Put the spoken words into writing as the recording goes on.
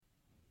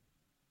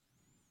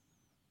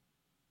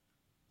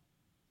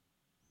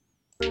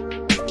This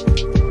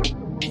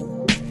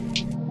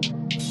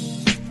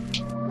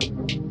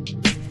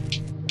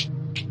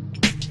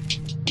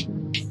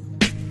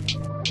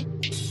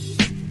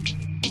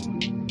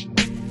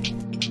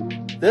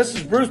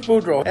is Bruce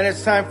Boudreau, and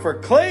it's time for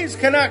Clay's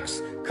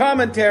Canucks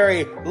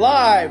commentary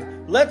live.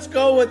 Let's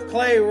go with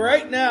Clay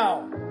right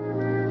now.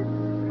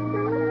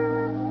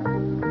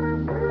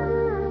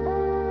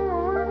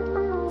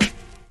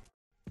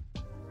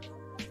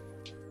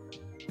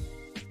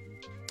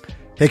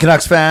 Hey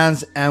Canucks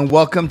fans, and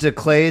welcome to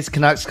Clay's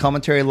Canucks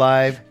Commentary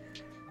Live,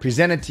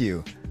 presented to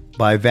you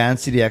by Van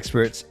City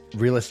Experts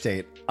Real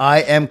Estate.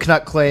 I am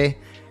Canuck Clay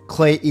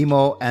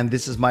Emo, and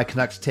this is my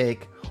Canucks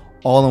take,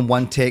 all in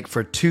one take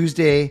for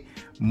Tuesday,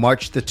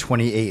 March the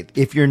 28th.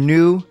 If you're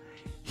new,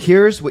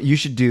 here's what you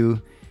should do.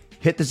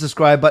 Hit the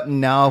subscribe button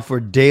now for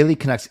daily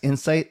Canucks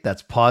insight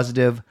that's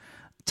positive,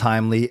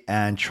 timely,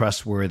 and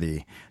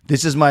trustworthy.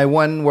 This is my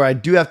one where I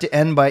do have to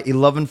end by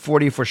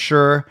 11:40 for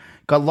sure.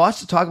 Got lots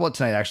to talk about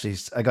tonight, actually.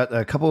 I got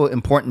a couple of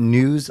important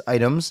news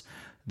items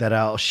that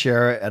I'll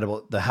share at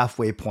about the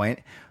halfway point.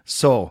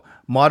 So,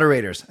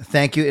 moderators,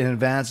 thank you in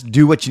advance.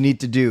 Do what you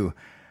need to do.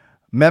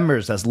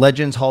 Members, as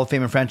Legends, Hall of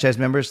Fame, and franchise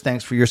members,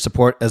 thanks for your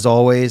support as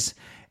always.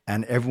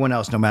 And everyone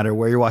else, no matter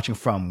where you're watching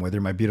from, whether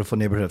in my beautiful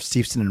neighborhood of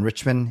Steveston and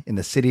Richmond, in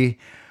the city,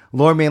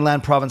 Lower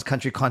Mainland, province,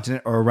 country,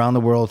 continent, or around the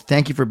world,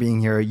 thank you for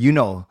being here. You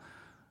know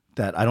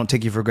that I don't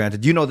take you for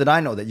granted. You know that I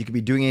know that you could be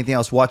doing anything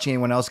else, watching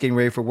anyone else, getting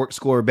ready for work,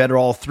 school, or bed, or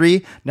all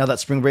three, now that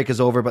spring break is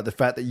over. But the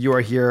fact that you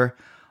are here,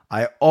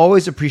 I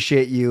always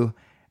appreciate you,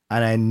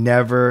 and I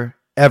never,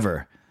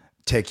 ever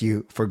take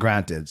you for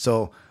granted.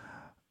 So,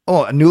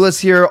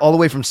 Anula's here all the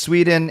way from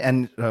Sweden.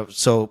 And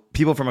so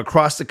people from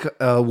across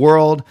the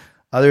world,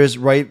 others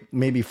right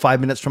maybe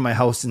 5 minutes from my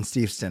house in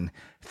Steveston.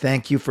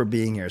 Thank you for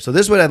being here. So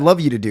this is what I'd love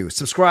you to do.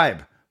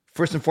 Subscribe,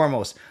 first and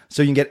foremost,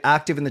 so you can get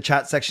active in the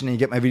chat section and you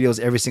get my videos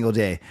every single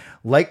day.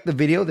 Like the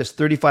video. There's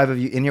 35 of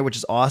you in here, which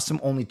is awesome.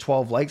 Only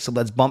 12 likes, so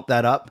let's bump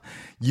that up.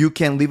 You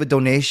can leave a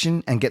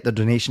donation and get the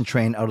donation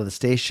train out of the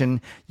station.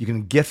 You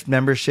can gift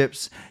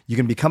memberships. You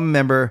can become a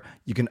member.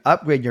 You can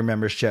upgrade your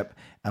membership.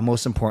 And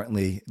most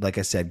importantly, like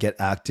I said, get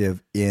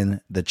active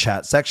in the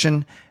chat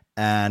section.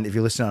 And if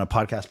you're listening on a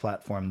podcast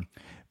platform,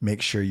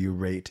 make sure you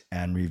rate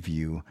and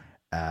review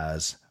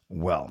as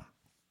well.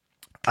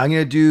 I'm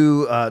going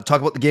to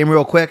talk about the game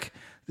real quick.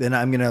 Then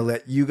I'm going to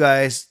let you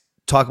guys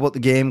talk about the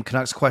game,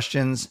 Canucks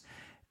questions.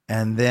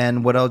 And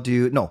then what I'll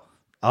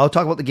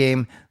talk about the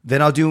game.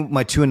 Then I'll do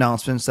my two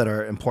announcements that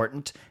are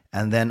important.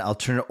 And then I'll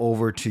turn it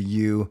over to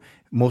you,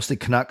 mostly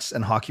Canucks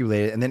and hockey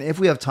related. And then if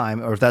we have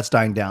time, or if that's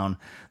dying down,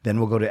 then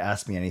we'll go to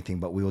Ask Me Anything.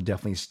 But we will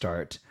definitely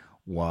start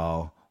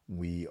while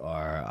we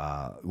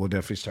are, we'll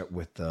definitely start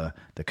with the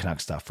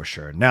Canucks stuff for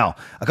sure. Now,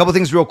 a couple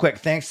things real quick.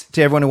 Thanks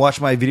to everyone who watched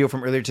my video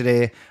from earlier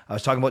today. I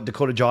was talking about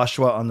Dakota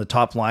Joshua on the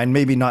top line.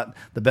 Maybe not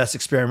the best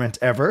experiment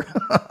ever.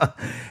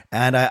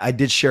 And I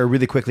did share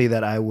really quickly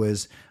that I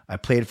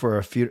played for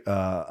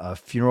a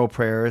funeral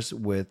prayers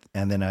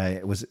and then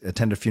I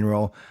attended a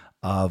funeral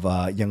of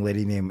a young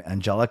lady named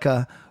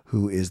Angelica,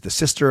 who is the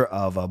sister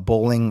of a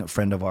bowling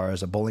friend of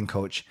ours, a bowling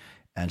coach.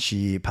 And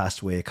she passed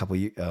away a couple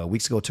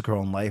weeks ago, took her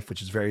own life,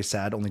 which is very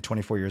sad, only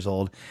 24 years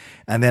old.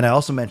 And then I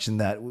also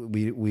mentioned that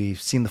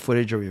we've seen the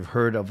footage, or we've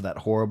heard of that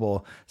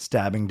horrible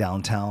stabbing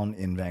downtown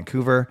in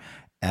Vancouver.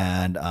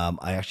 And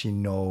I actually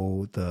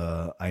know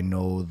the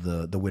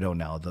widow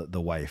now,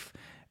 the wife.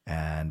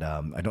 And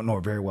I don't know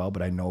her very well,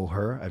 but I know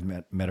her. I've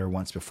met her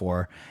once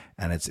before,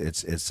 and it's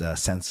a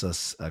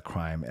senseless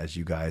crime, as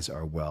you guys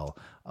are well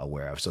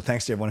aware of. So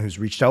thanks to everyone who's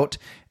reached out,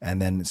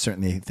 and then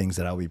certainly things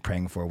that I'll be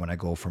praying for when I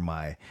go for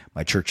my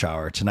church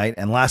hour tonight.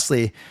 And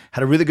lastly,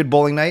 had a really good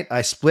bowling night.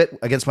 I split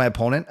against my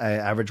opponent. I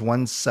averaged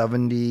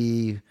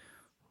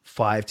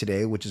 175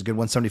 today, which is good,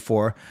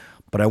 174.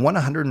 But I won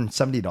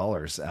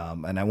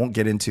 $170, and I won't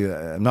get into.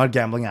 I'm not a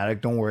gambling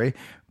addict, don't worry.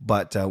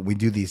 But we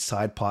do these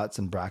side pots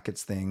and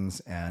brackets things,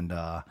 and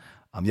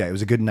it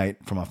was a good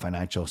night from a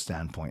financial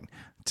standpoint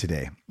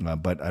today.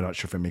 But I'm not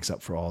sure if it makes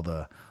up for all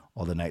the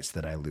nights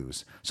that I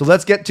lose. So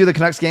let's get to the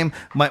Canucks game.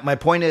 My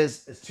point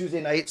is, it's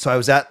Tuesday night, so I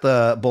was at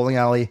the bowling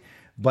alley,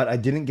 but I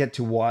didn't get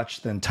to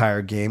watch the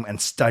entire game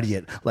and study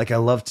it. Like, I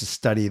love to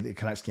study the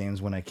Canucks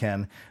games when I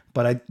can.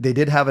 But they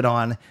did have it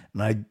on,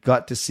 and I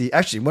got to see.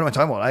 Actually, what am I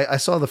talking about? I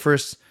saw the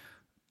first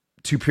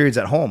two periods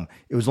at home.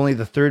 It was only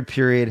the third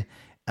period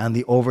and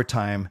the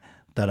overtime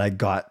that I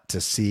got to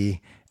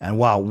see. And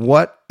wow,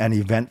 what an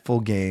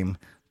eventful game,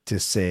 to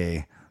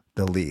say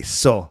the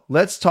least. So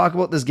let's talk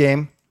about this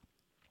game.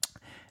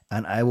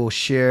 And I will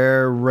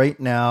share right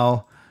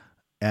now.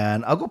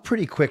 And I'll go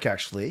pretty quick,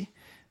 actually.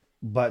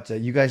 But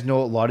you guys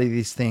know a lot of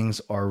these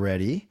things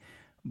already.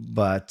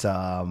 But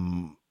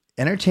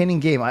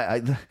entertaining game.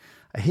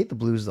 I hate the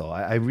Blues, though.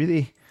 I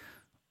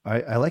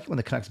like it when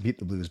the Canucks beat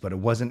the Blues, but it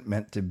wasn't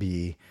meant to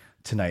be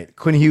tonight.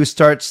 Quinn Hughes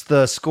starts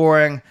the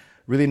scoring.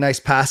 Really nice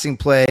passing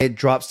play.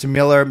 Drops to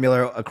Miller.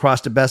 Miller across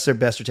to Besser.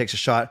 Besser takes a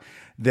shot.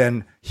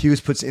 Then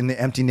Hughes puts in the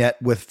empty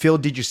net with Phil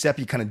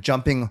DiGiuseppe kind of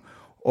jumping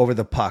over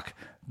the puck.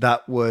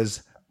 That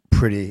was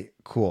pretty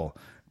cool.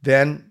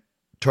 Then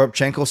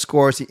Toropchenko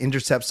scores. He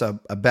intercepts a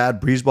bad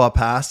breeze ball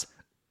pass.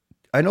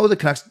 I know the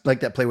Canucks like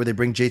that play where they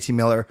bring JT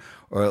Miller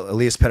or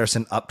Elias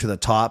Pettersson up to the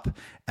top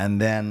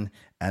and then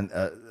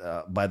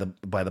by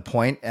the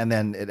point, and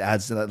then it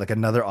adds like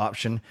another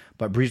option.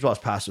 But Breezeball's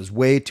pass was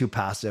way too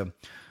passive.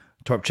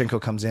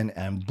 Toropchenko comes in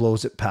and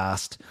blows it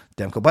past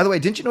Demko. By the way,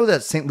 didn't you know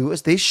that St.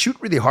 Louis, they shoot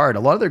really hard? A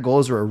lot of their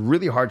goals were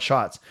really hard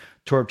shots.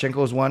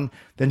 Toropchenko's one.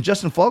 Then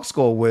Justin Falk's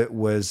goal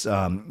was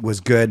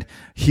good.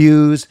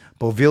 Hughes,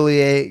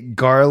 Beauvillier,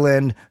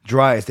 Garland,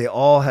 Dries, they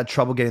all had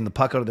trouble getting the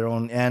puck out of their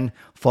own end.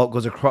 Falk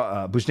goes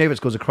across,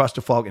 Buchnevich goes across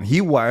to Falk, and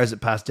he wires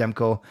it past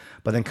Demko.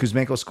 But then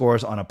Kuzmenko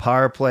scores on a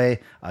power play,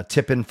 a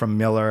tip-in from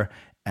Miller,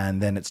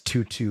 and then it's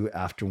 2-2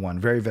 after one.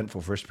 Very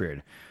eventful first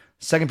period.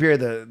 Second period,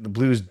 the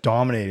Blues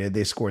dominated.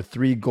 They scored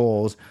 3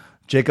 goals.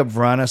 Jacob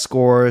Vrana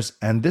scores,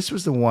 and this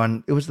was the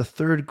one, it was the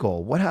third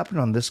goal. What happened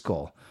on this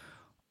goal?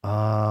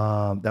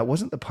 That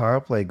wasn't the power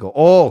play goal.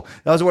 Oh,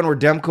 that was the one where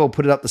Demko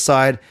put it up the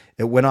side.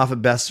 It went off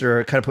of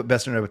Besser, kind of put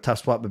Besser in a tough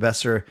spot, but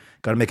Besser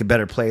got to make a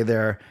better play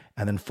there.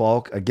 And then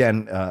Falk,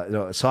 again,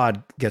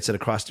 Saad gets it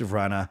across to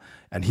Vrana,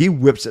 and he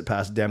whips it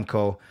past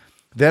Demko.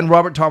 Then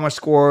Robert Thomas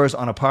scores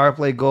on a power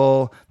play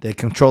goal. They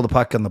control the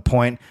puck on the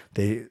point.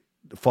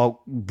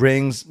 Falk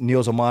brings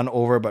Niels Oman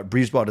over, but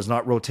Breezeball does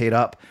not rotate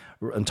up,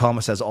 and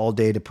Thomas has all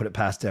day to put it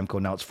past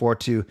Demko. Now it's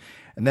 4-2.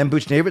 And then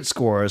Buchnevich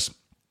scores.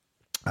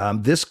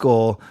 This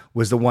goal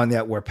was the one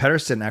where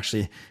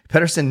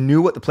Pettersson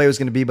knew what the play was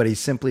going to be, but he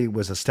simply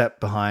was a step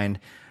behind.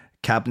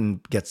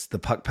 Captain gets the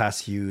puck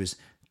past Hughes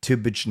to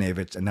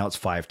Buchnevich, and now it's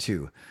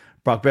 5-2.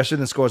 Brock Besser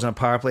then scores on a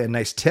power play, a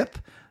nice tip,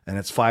 and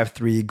it's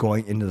 5-3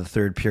 going into the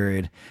third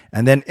period.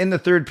 And then in the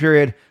third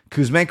period,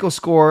 Kuzmenko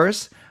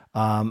scores,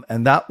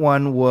 and that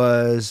one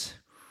was,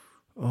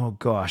 oh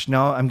gosh,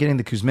 now I'm getting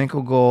the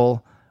Kuzmenko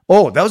goal.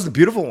 Oh, that was the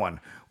beautiful one,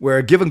 where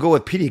a give and go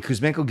with Petey.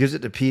 Kuzmenko gives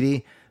it to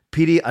Petey.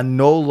 Petey, a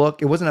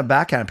no-look. It wasn't a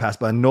backhand pass,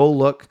 but a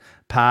no-look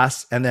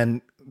pass. And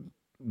then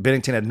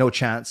Binnington had no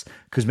chance.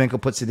 Kuzmenko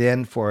puts it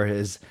in for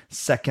his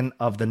second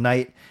of the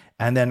night.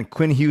 And then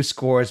Quinn Hughes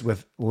scores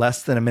with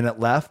less than a minute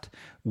left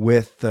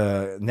with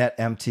the net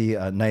empty.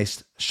 A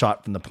nice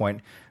shot from the point.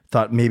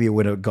 Thought maybe it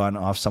would have gone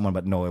off someone,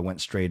 but no, it went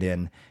straight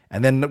in.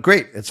 And then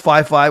great. It's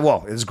 5-5.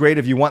 Well, it's great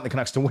if you want the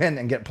Canucks to win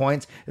and get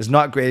points. It's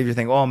not great if you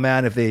think, oh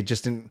man, if they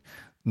just didn't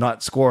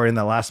not score in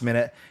the last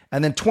minute.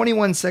 And then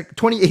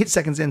 28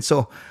 seconds in.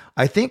 So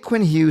I think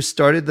Quinn Hughes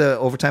started the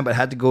overtime, but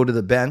had to go to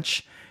the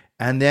bench.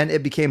 And then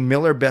it became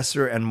Miller,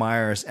 Besser, and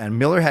Myers. And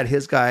Miller had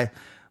his guy,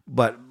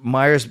 but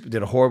Myers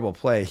did a horrible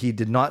play. He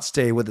did not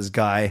stay with his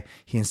guy.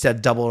 He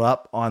instead doubled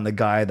up on the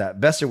guy that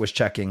Besser was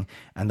checking,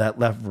 and that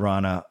left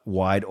Vrana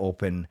wide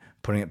open,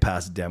 putting it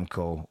past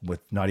Demko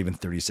with not even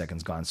 30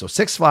 seconds gone. So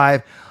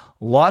 6-5,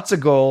 lots of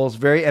goals,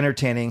 very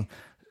entertaining.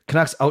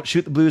 Canucks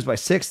outshoot the Blues by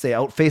 6. They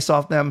outface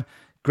off them.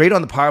 Great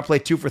on the power play,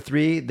 2 for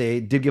 3. They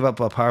did give up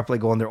a power play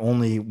goal, and they're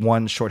only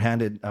one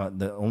shorthanded,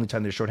 the only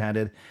time they're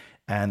shorthanded,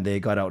 and they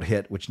got out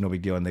hit, which no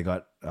big deal, and they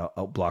got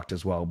out blocked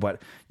as well.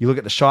 But you look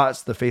at the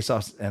shots, the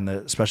faceoffs, and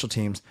the special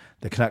teams,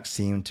 the Canucks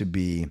seem to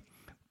be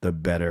the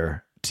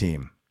better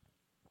team.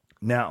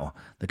 Now,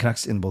 the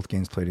Canucks in both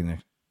games played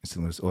in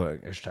St. Louis. Oh,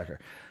 Tracker.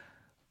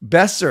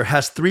 Besser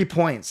has 3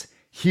 points.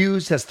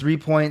 Hughes has 3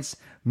 points.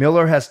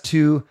 Miller has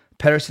 2.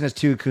 Pettersson has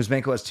 2,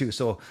 Kuzmenko has 2.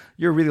 So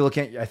you're really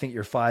looking at, I think,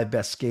 your 5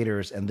 best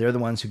skaters, and they're the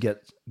ones who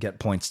get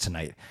points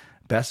tonight.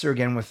 Besser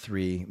again with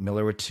 3,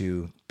 Miller with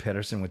 2,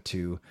 Pettersson with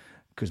 2,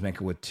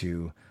 Kuzmenko with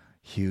 2,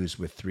 Hughes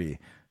with 3.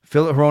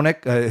 Philip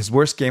Hronek, his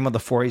worst game of the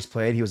 4 he's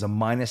played, he was a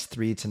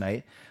 -3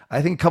 tonight.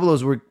 I think a couple of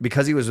those were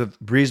because he was with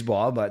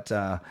Breezeball, but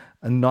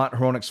not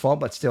Hronek's fault,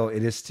 but still,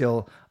 it is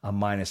still a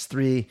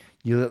 -3.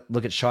 You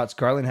look at shots,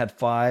 Garland had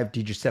 5,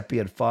 DiGiuseppe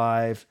had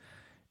 5,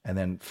 and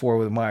then 4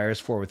 with Myers,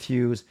 4 with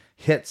Hughes.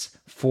 Hits,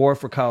 4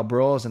 for Kyle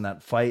Burroughs in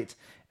that fight.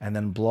 And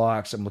then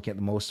blocks, I'm looking at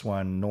the most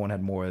one. No one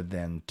had more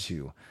than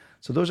 2.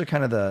 So those are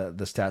kind of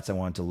the stats I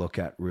wanted to look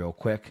at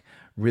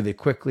really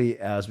quickly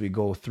as we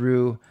go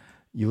through.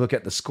 You look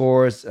at the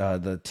scores,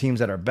 the teams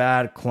that are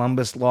bad.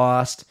 Columbus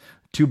lost.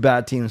 2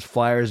 bad teams.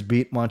 Flyers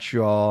beat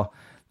Montreal.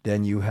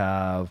 Then you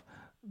have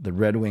the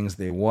Red Wings,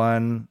 they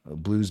won. The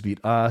Blues beat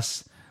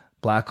us.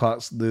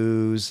 Blackhawks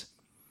lose.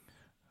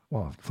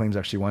 Well, Flames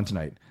actually won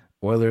tonight.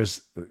 Oilers,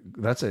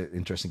 that's an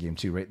interesting game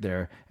too, right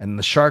there. And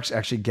the Sharks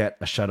actually get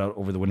a shutout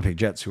over the Winnipeg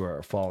Jets, who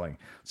are falling.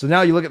 So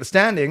now you look at the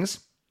standings,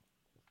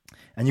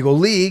 and you go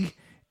league,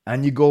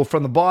 and you go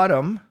from the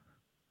bottom,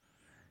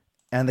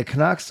 and the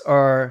Canucks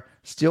are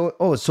still,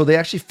 so they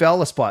actually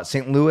fell a spot.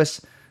 St. Louis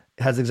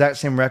has the exact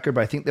same record,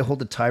 but I think they hold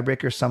the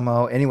tiebreaker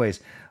somehow. Anyways,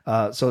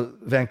 so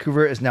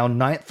Vancouver is now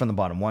 9th from the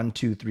bottom. 1,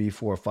 2, 3,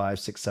 4, 5,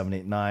 6, 7,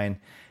 8, 9.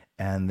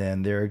 And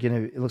then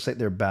it looks like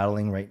they're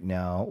battling right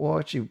now. Well,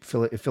 actually,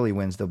 if Philly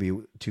wins, they'll be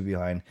 2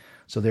 behind.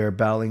 So they're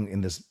battling in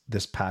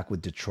this pack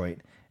with Detroit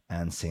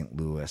and St.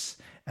 Louis.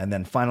 And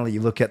then finally, you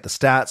look at the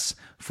stats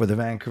for the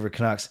Vancouver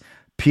Canucks.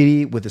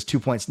 Petey with his 2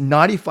 points,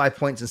 95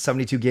 points in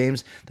 72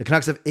 games. The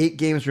Canucks have 8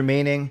 games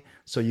remaining.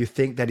 So you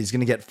think that he's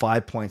going to get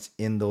 5 points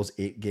in those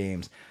 8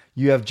 games.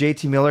 You have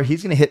JT Miller.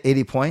 He's going to hit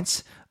 80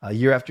 points. a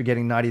year after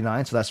getting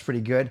 99, so that's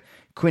pretty good.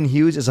 Quinn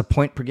Hughes is a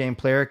point per game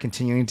player,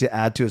 continuing to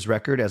add to his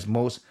record as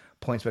most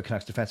points by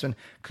Canucks defenseman.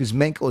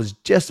 Kuzmenko is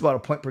just about a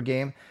point per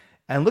game.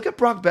 And look at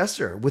Brock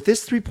Besser. With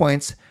his 3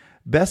 points,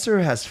 Besser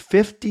has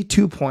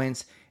 52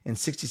 points in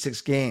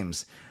 66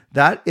 games.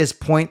 That is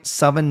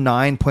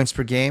 0.79 points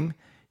per game.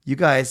 You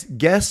guys,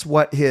 guess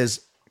what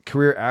his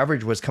career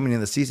average was coming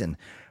into the season?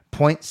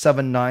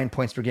 0.79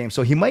 points per game.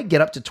 So he might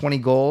get up to 20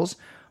 goals,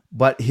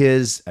 but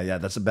his,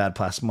 that's a bad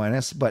plus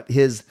minus, but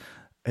his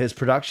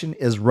production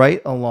is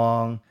right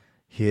along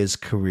his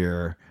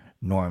career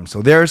norm.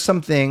 So there are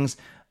some things.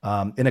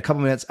 In a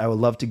couple minutes, I would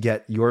love to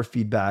get your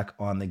feedback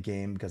on the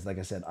game because, like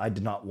I said, I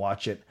did not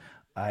watch it.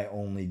 I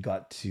only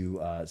got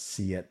to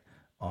see it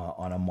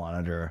on a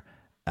monitor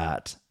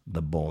at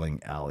the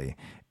bowling alley.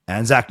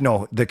 And Zach,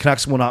 no, the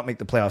Canucks will not make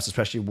the playoffs,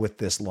 especially with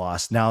this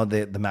loss. Now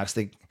the max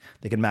they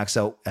can max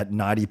out at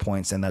 90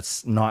 points, and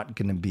that's not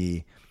going to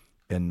be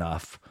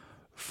enough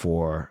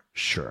for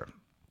sure.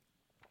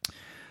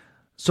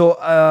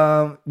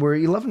 So we're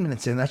 11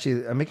 minutes in.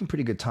 Actually, I'm making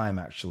pretty good time.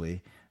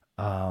 Actually,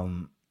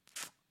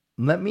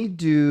 let me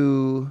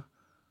do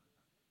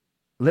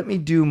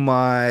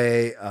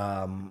my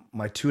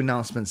my 2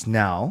 announcements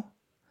now,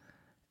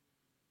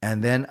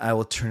 and then I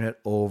will turn it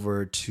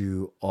over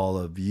to all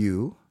of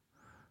you.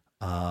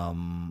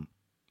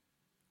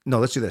 No,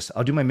 let's do this.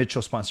 I'll do my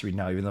mid-show sponsor read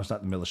now, even though it's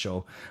not the middle of the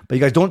show. But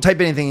you guys don't type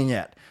anything in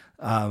yet.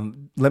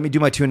 Let me do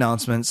my 2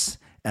 announcements,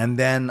 and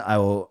then I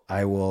will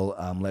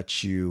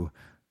let you.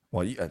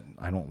 Well,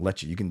 I don't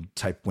let you. You can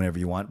type whenever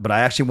you want, but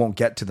I actually won't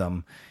get to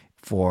them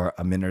for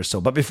a minute or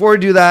so. But before we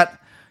do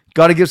that,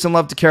 got to give some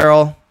love to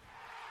Carol.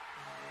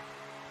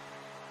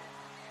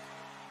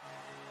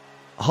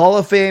 Hall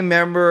of Fame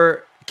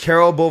member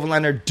Carol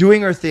Bovenlander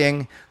doing her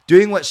thing,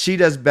 doing what she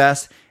does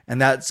best,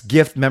 and that's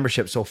gift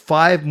membership. So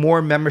 5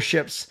 more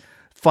memberships,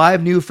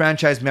 5 new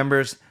franchise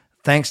members,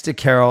 thanks to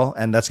Carol.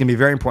 And that's going to be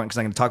very important because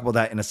I'm going to talk about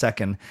that in a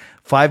second.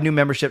 5 new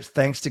memberships,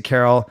 thanks to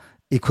Carol,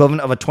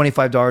 equivalent of a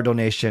 $25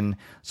 donation.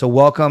 So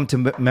welcome to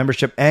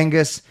membership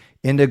Angus,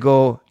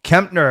 Indigo,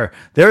 Kempner.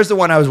 There's the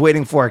one I was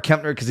waiting for,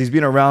 Kempner, because he's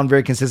been around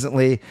very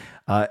consistently.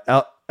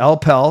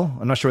 Alpel,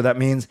 I'm not sure what that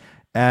means.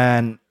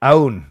 And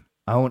Aoun,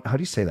 how do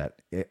you say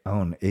that?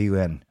 Aoun,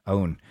 A-U-N,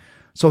 Aoun.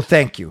 So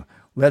thank you.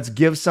 Let's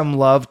give some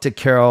love to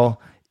Carol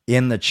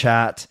in the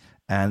chat.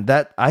 And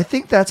that, I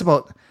think that's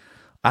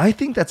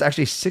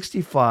actually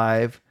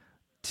 65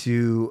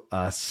 to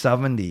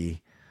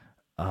 70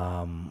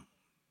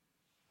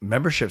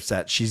 memberships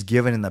that she's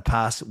given in the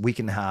past week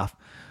and a half,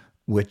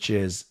 which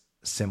is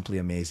simply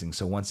amazing.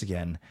 So once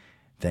again,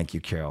 thank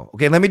you, Carol.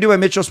 Okay, let me do my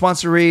Mitchell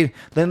sponsor read.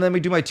 Then let me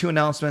do my 2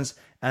 announcements.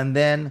 And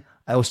then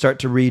I will start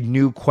to read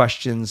new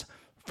questions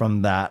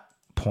from that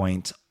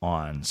point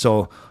on.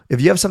 So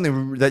if you have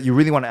something that you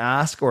really want to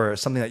ask or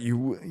something that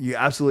you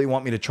absolutely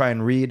want me to try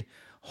and read,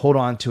 hold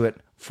on to it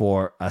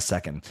for a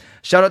second.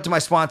 Shout out to my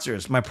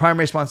sponsors. My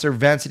primary sponsor,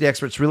 Van City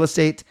Experts Real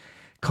Estate.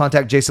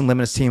 Contact Jason Lim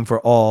and his team for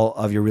all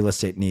of your real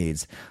estate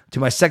needs. To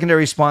my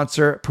secondary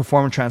sponsor,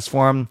 Perform and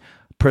Transform,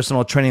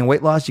 personal training and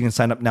weight loss. You can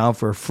sign up now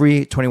for a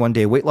free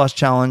 21-day weight loss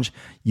challenge.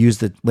 Use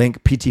the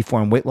link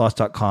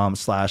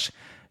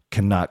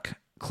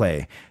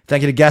ptformweightloss.com/CanuckClay.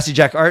 Thank you to Gassy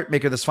Jack Art,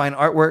 maker of this fine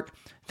artwork.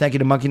 Thank you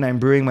to Monkey 9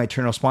 Brewing, my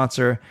eternal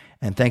sponsor.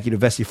 And thank you to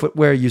Vessi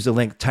Footwear. Use the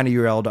link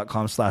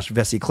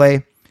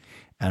tinyurl.com/VessiClay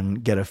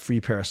and get a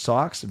free pair of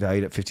socks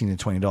valued at $15 to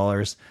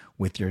 $20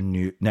 with your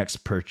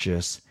next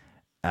purchase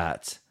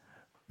at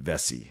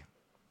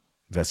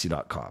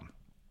Vessi.com.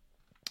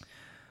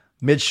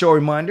 Mid-show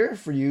reminder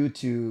for you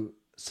to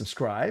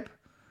subscribe,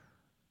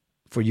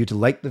 for you to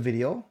like the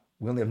video.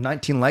 We only have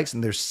 19 likes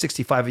and there's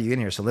 65 of you in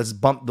here. So let's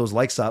bump those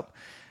likes up.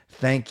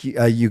 Thank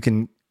you. You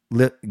can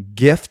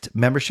gift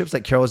memberships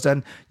like Carol has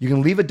done. You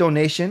can leave a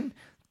donation.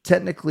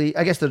 Technically,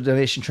 I guess the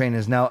donation train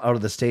is now out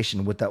of the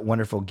station with that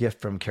wonderful gift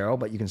from Carol,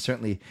 but you can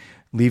certainly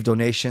leave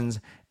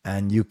donations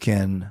and you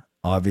can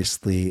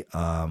obviously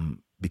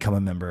become a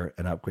member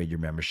and upgrade your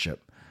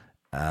membership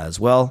as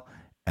well.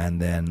 And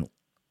then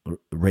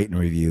rate and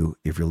review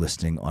if you're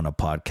listening on a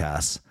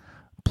podcast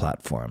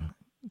platform.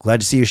 Glad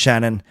to see you,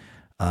 Shannon.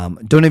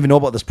 Don't even know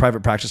about this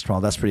private practice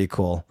tomorrow. That's pretty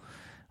cool.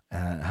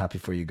 Happy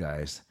for you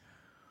guys.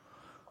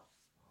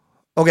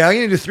 Okay, I'm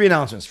going to do 3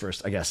 announcements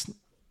first, I guess.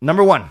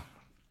 Number 1,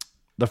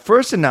 the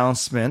first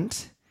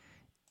announcement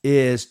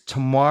is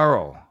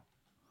tomorrow.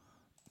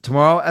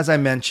 Tomorrow, as I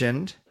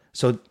mentioned,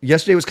 so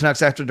yesterday was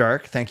Canucks After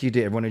Dark. Thank you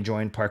to everyone who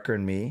joined, Parker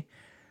and me.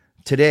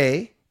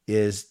 Today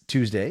is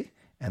Tuesday,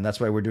 and that's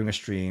why we're doing a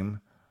stream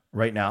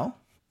right now.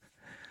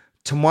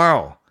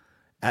 Tomorrow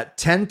at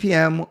 10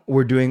 p.m.,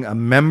 we're doing a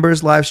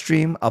members live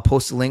stream. I'll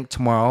post a link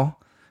tomorrow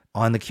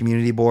on the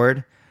community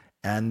board,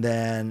 and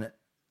then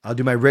I'll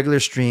do my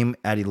regular stream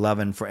at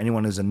 11 for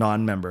anyone who's a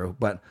non-member.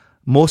 But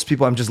most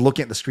people, I'm just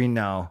looking at the screen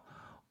now,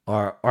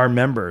 are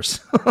members.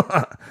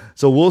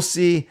 So we'll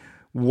see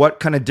what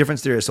kind of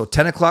difference there is. So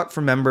 10 o'clock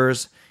for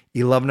members,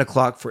 11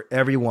 o'clock for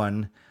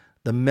everyone.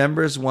 The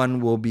members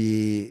one will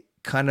be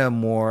kind of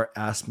more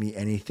Ask Me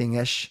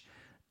Anything-ish.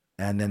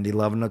 And then the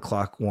 11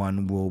 o'clock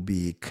one will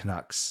be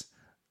Canucks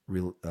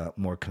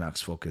more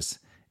Canucks focus,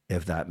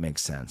 if that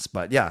makes sense.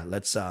 But yeah,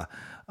 let's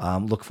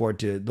look forward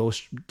to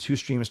those 2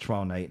 streams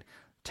tomorrow night,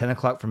 10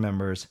 o'clock for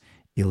members,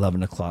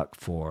 11 o'clock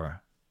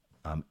for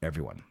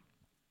everyone.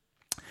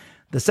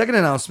 The second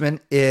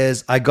announcement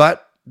is I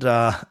got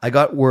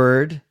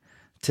word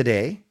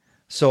today,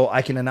 so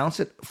I can announce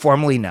it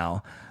formally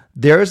now.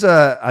 There's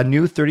a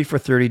new 30 for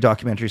 30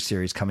 documentary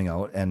series coming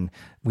out, and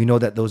we know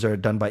that those are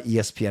done by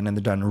ESPN, and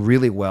they're done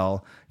really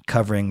well,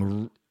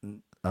 covering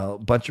a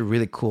bunch of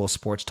really cool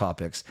sports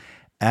topics.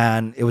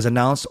 And it was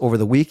announced over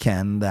the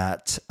weekend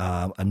that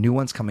a new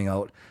one's coming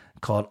out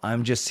called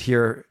 "I'm Just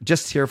Here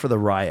for the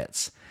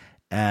Riots,"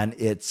 and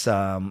it's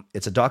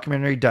a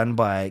documentary done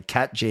by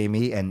Kat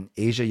Jamie and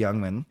Asia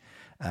Youngman,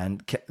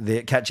 and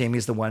Kat Jamie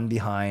is the one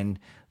behind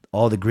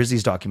all the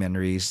Grizzlies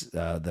documentaries,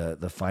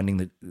 the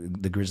Finding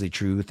the Grizzly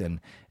Truth and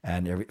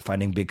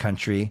Finding Big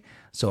Country.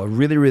 So a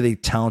really, really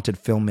talented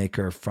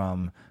filmmaker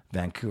from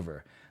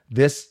Vancouver.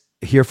 This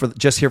here for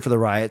the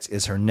Riots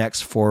is her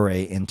next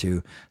foray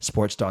into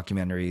sports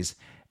documentaries.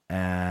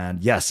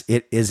 And yes,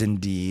 it is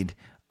indeed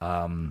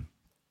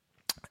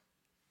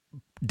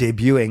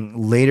debuting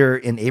later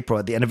in April,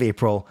 at the end of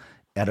April,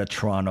 at a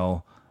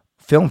Toronto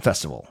film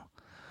festival.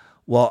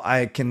 Well,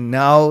 I can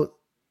now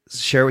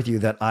share with you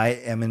that I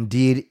am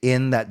indeed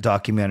in that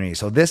documentary.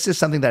 So this is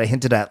something that I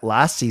hinted at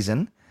last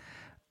season,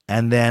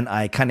 and then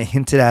I kind of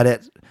hinted at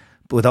it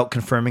without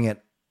confirming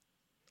it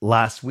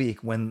last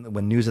week when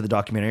news of the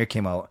documentary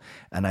came out,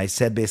 and I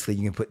said basically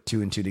you can put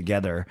 2 and 2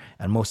 together,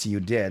 and most of you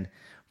did.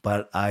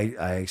 But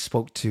I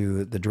spoke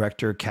to the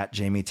director, Kat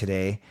Jamie,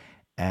 today,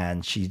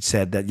 and she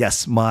said that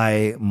yes,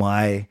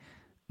 my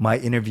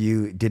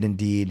interview did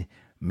indeed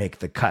make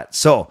the cut.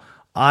 So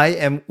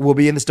will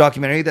be in this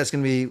documentary that's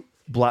going to be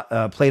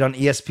played on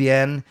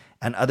ESPN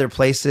and other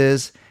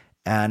places.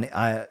 And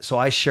so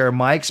I share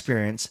my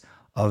experience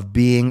of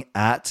being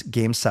at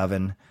Game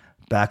 7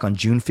 back on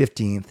June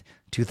 15th,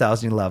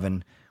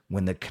 2011,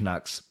 when the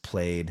Canucks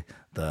played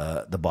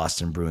the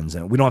Boston Bruins.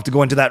 And we don't have to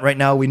go into that right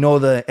now. We know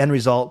the end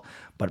result,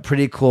 but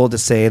pretty cool to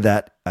say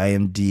that I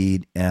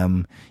indeed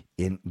am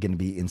going to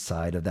be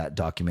inside of that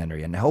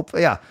documentary. And I hope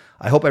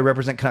I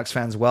represent Canucks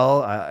fans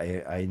well.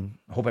 I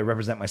hope I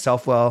represent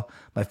myself well,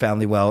 my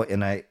family well,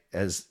 and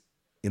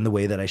in the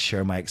way that I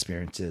share my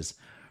experiences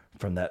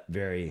from that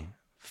very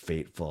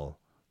fateful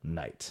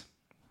night.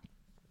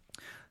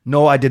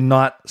 No, I did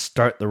not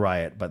start the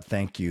riot, but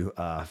thank you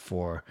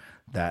for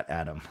that,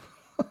 Adam.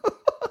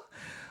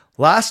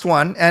 Last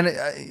one, and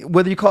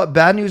whether you call it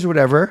bad news or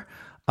whatever,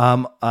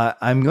 I'm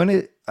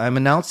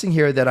announcing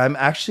here that I'm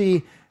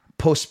actually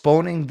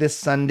postponing this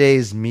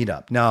Sunday's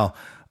meetup. Now,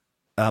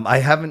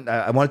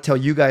 I want to tell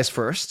you guys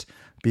first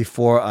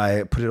before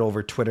I put it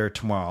over Twitter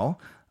tomorrow.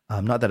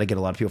 Not that I get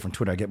a lot of people from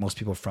Twitter. I get most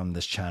people from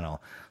this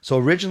channel. So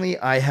originally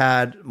I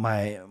had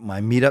my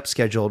meetup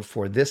scheduled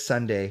for this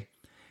Sunday,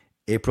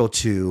 April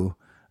 2,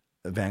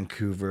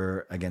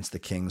 Vancouver against the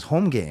Kings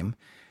home game.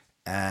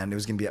 And it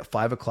was going to be at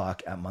 5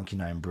 o'clock at Monkey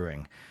 9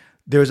 Brewing.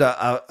 There's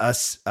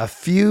a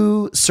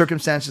few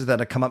circumstances that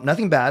have come up.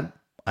 Nothing bad.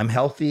 I'm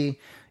healthy.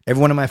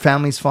 Everyone in my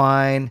family's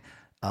fine.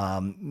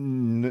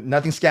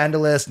 Nothing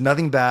scandalous,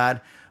 nothing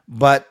bad.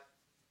 But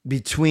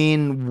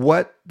between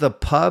what the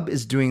pub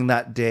is doing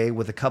that day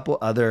with a couple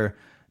other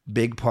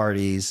big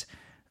parties,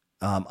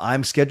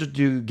 I'm scheduled to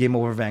do Game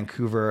Over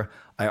Vancouver.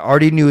 I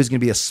already knew it was going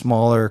to be a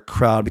smaller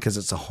crowd because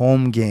it's a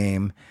home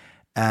game,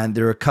 and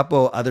there are a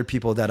couple other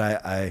people that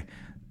I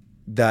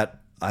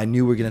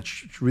knew were going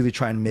to really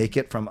try and make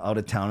it from out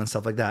of town and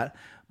stuff like that.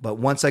 But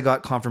once I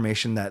got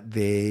confirmation that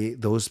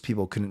those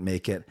people couldn't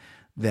make it,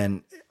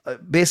 then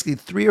basically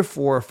 3 or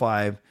 4 or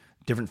 5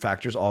 different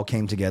factors all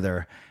came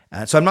together.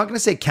 And so I'm not going to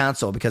say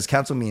cancel, because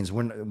cancel means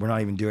we're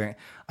not even doing it.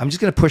 I'm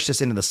just going to push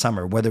this into the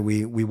summer, whether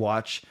we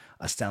watch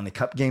a Stanley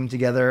Cup game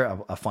together,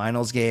 a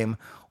finals game,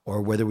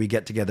 or whether we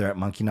get together at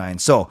Monkey 9.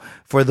 So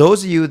for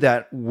those of you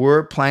that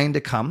were planning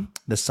to come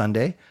this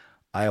Sunday,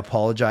 I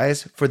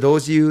apologize. For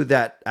those of you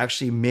that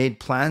actually made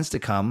plans to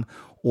come,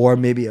 or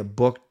maybe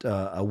booked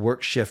a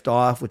work shift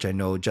off, which I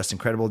know Justin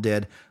Credible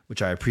did,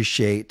 which I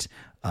appreciate.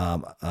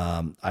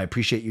 I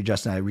appreciate you,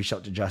 Justin. I reached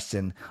out to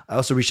Justin. I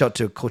also reached out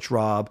to Coach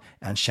Rob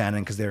and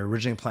Shannon, because they were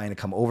originally planning to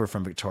come over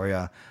from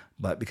Victoria,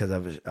 but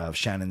because of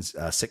Shannon's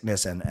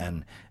sickness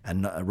and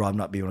Rob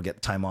not being able to get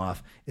the time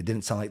off, it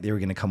didn't sound like they were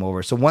going to come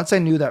over. So once I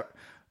knew that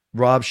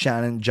Rob,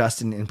 Shannon,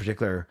 Justin in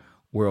particular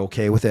were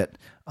okay with it,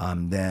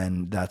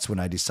 then that's when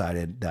I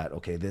decided that,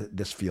 okay,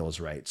 this feels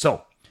right.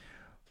 So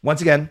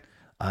once again,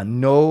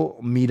 no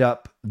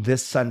meetup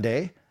this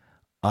Sunday.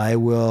 I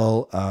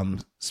will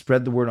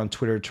spread the word on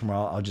Twitter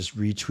tomorrow. I'll just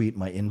retweet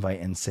my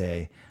invite and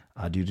say,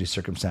 due to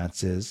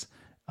circumstances,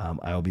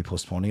 I will be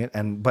postponing it.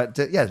 But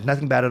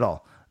nothing bad at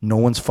all. No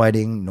one's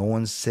fighting. No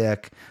one's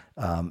sick.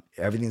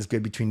 Everything's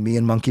good between me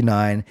and Monkey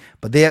 9.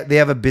 But they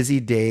have a busy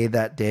day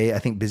that day. I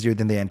think busier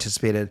than they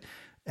anticipated.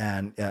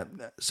 And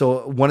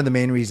so one of the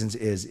main reasons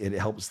is it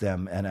helps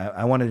them. And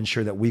I want to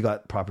ensure that we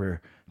got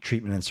proper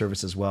treatment and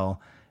service as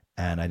well.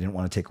 And I didn't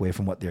want to take away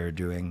from what they're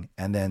doing.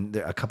 And then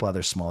there are a couple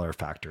other smaller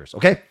factors.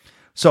 Okay.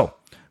 So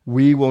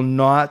We will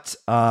not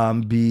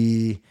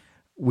we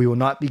will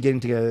not be getting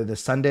together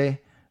this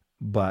Sunday,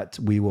 but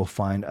we will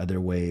find other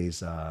ways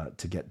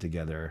to get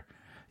together.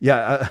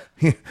 Yeah,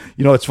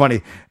 it's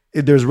funny.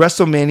 There's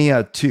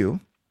WrestleMania 2.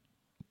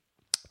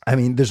 I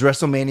mean, there's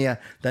WrestleMania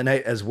that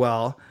night as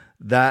well.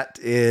 That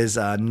is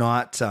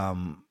not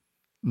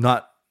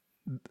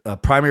a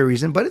primary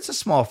reason, but it's a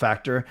small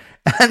factor.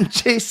 And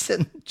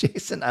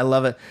Jason, I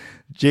love it.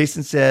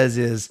 Jason says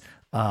is,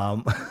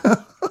 what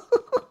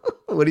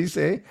do you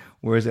say?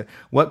 Where is it?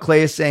 What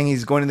Clay is saying,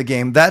 he's going to the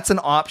game. That's an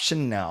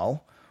option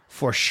now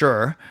for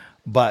sure,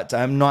 but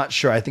I'm not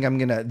sure. I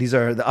think these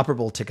are the Upper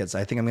Bowl tickets.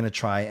 I think I'm going to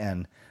try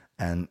and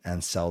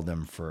sell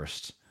them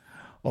first.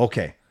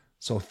 Okay.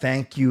 So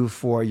thank you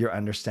for your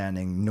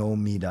understanding. No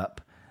meetup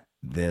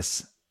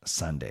this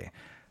Sunday.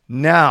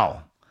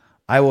 Now,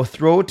 I will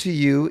throw to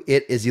you.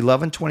 It is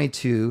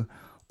 11:22.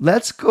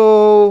 Let's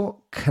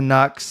go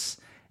Canucks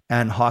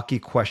and hockey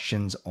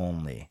questions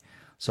only.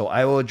 So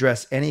I will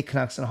address any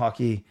Canucks and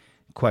hockey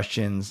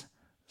questions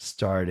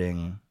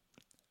starting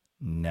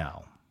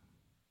now.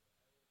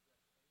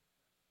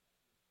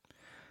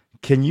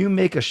 Can you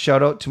make a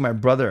shout out to my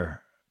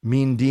brother,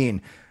 Mean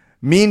Dean?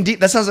 Mean Dean,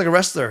 that sounds like a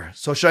wrestler.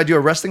 So should I do a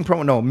wrestling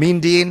promo? No, Mean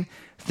Dean,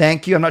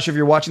 thank you. I'm not sure if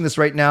you're watching this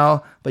right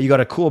now, but you got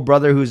a cool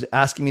brother who's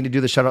asking me to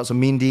do the shout out. So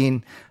Mean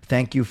Dean,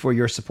 thank you for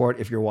your support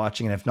if you're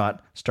watching. And if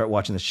not, start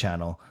watching this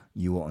channel.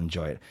 You will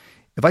enjoy it.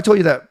 If I told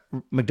you that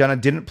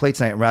McDonough didn't play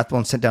tonight and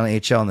Rathbone sent down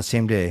AHL on the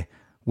same day,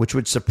 which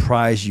would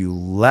surprise you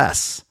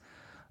less?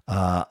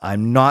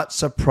 I'm not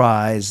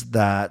surprised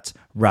that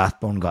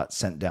Rathbone got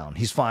sent down.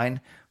 He's fine,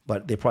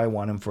 but they probably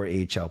want him for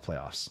AHL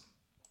playoffs.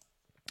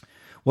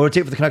 What would it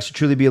take for the Canucks to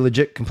truly be a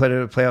legit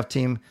competitive playoff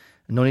team?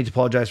 No need to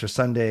apologize for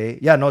Sunday.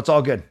 Yeah, no, it's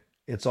all good.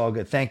 It's all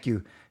good. Thank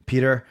you,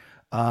 Peter.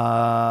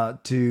 I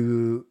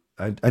know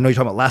you're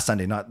talking about last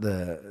Sunday, not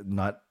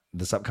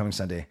this upcoming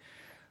Sunday.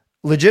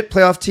 Legit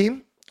playoff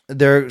team.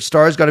 Their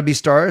stars got to be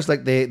stars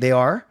like they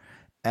are,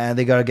 and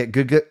they got to get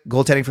good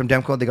goaltending from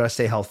Demko. They got to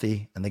stay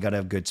healthy, and they got to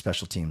have good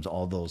special teams.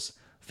 All those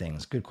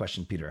things. Good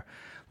question, Peter.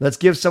 Let's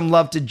give some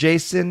love to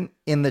Jason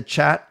in the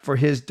chat for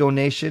his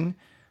donation.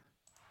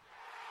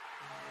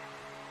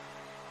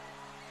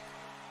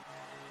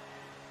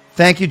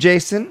 Thank you,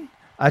 Jason.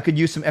 I could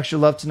use some extra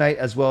love tonight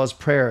as well as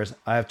prayers.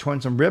 I have torn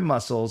some rib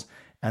muscles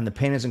and the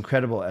pain is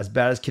incredible. As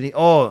bad as kidney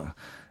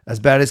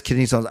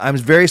stones. I'm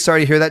very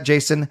sorry to hear that,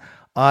 Jason.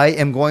 I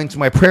am going to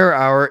my prayer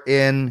hour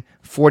in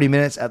 40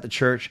 minutes at the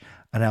church,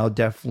 and I'll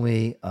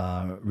definitely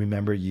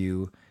remember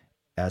you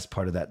as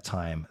part of that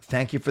time.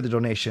 Thank you for the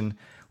donation.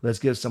 Let's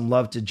give some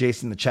love to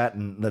Jason in the chat,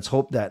 and let's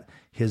hope that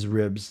his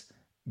ribs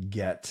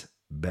get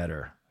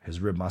better, his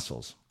rib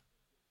muscles.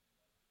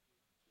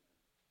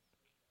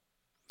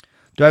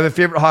 Do I have a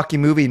favorite hockey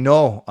movie?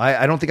 No,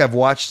 I don't think I've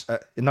watched,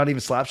 not even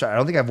Slapshot. I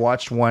don't think I've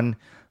watched one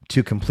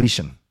to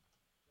completion.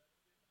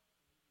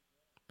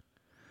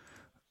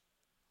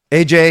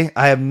 AJ,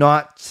 I have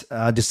not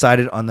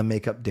decided on the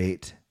makeup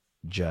date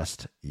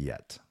just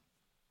yet.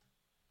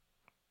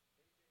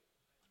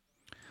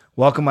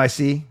 Welcome,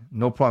 IC.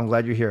 No problem.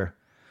 Glad you're here.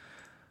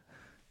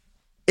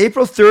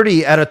 April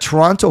 30 at a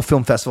Toronto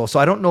Film Festival. So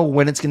I don't know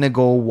when it's going to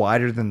go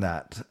wider than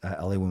that,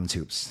 LA Women's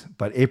Hoops.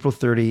 But April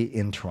 30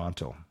 in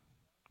Toronto.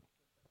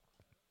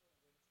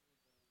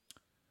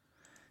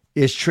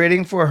 Is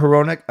trading for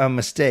Hronek a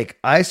mistake?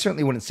 I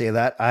certainly wouldn't say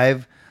that.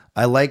 I've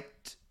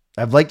liked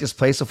his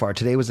play so far.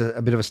 Today was a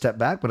bit of a step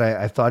back, but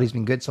I thought he's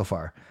been good so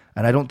far.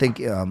 And I don't think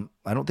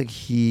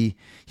he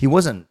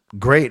wasn't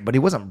great, but he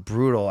wasn't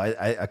brutal.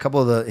 A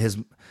couple of his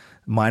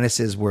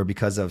minuses were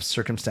because of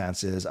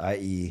circumstances,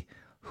 i.e.,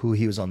 who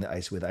he was on the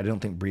ice with. I don't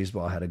think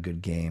Breezeball had a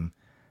good game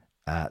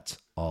at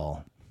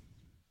all.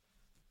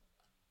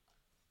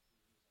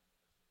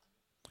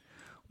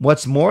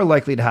 What's more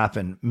likely to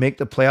happen? Make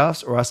the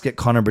playoffs or us get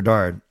Connor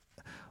Bedard?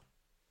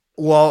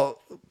 Well,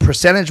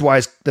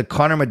 percentage-wise, the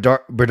Connor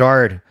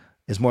Bedard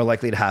is more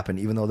likely to happen,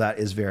 even though that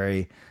is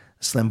very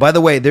slim. By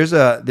the way, there's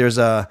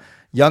a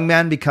young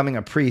man becoming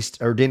a priest,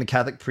 ordained a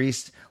Catholic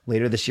priest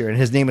later this year, and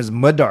his name is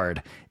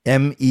Medard,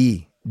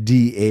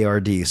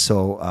 Medard.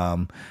 So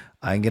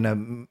I'm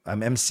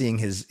emceeing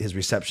his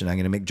reception. I'm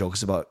gonna make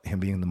jokes about him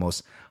being the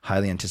most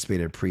highly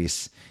anticipated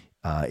priest.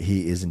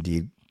 He is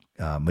indeed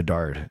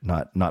Medard,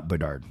 not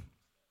Bedard.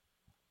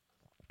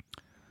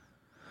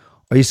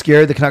 Are you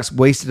scared the Canucks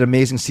wasted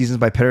amazing seasons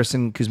by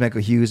Pettersson,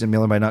 Kuzmenko, Hughes, and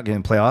Miller by not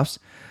getting playoffs?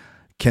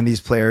 Can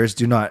these players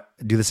do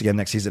this again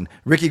next season?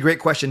 Ricky, great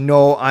question.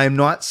 No, I'm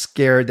not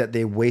scared that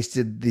they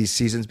wasted these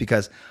seasons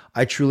because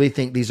I truly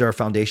think these are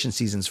foundation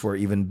seasons for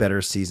even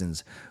better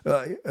seasons.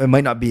 It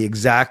might not be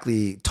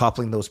exactly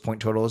toppling those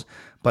point totals,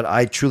 but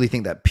I truly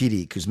think that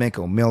Petey,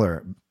 Kuzmenko,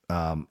 Miller,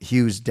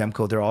 Hughes,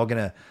 Demko, they're all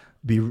going to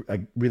be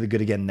really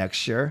good again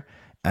next year.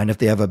 And if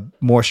they have a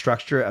more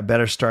structure, a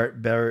better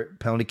start, better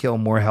penalty kill,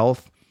 more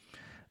health,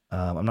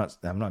 I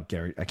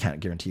can't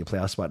guarantee a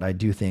playoff spot. I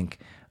do think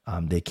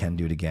they can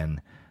do it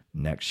again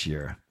next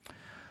year.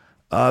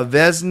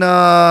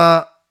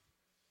 Vezina,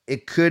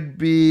 it could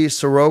be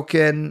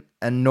Sorokin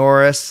and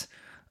Norris.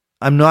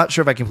 I'm not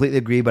sure if I completely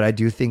agree, but I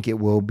do think it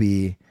will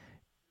be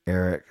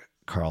Eric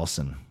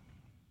Carlson.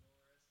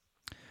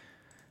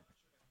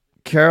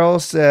 Carol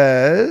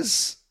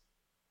says,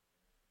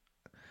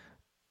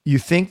 you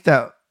think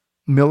that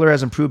Miller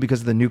has improved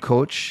because of the new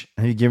coach?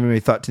 Have you given any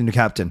thought to the new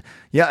captain?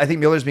 Yeah, I think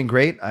Miller's been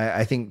great.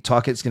 I think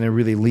Talkett's going to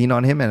really lean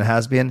on him, and it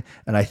has been.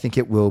 And I think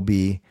it will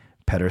be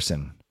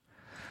Pedersen.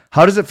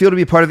 How does it feel to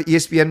be part of the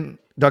ESPN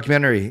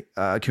documentary?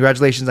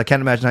 Congratulations. I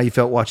can't imagine how you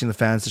felt watching the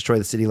fans destroy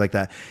the city like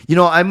that.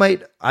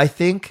 I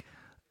think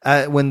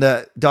when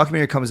the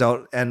documentary comes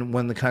out and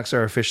when the Canucks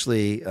are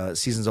officially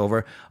season's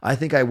over, I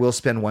think I will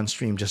spend one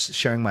stream just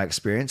sharing my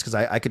experience, because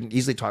I could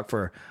easily talk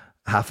for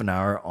half an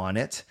hour on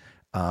it.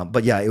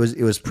 But yeah, it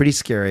was pretty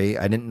scary.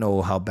 I didn't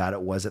know how bad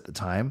it was at the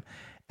time.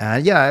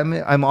 And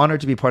yeah, I'm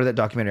honored to be part of that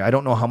documentary. I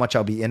don't know how much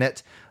I'll be in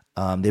it.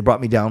 They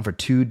brought me down for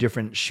 2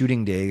 different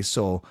shooting days,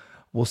 so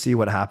we'll see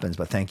what happens.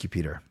 But thank you,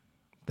 Peter.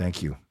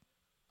 Thank you.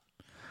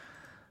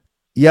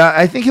 Yeah,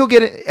 I think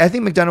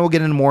McDonough will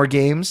get into more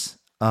games.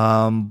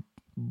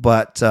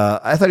 But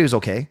I thought he was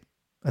okay.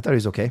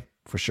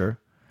 For sure.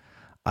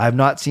 I have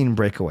not seen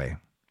Breakaway.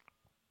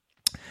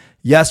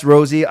 Yes,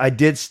 Rosie, I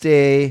did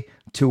stay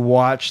to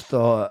watch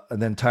the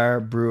entire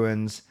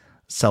Bruins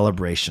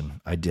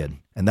celebration. I did.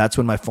 And that's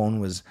when my phone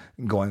was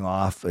going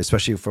off,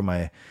 especially for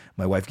my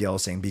wife Gail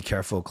saying, be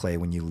careful, Clay,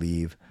 when you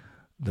leave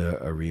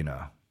the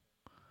arena.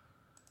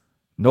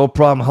 No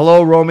problem.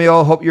 Hello,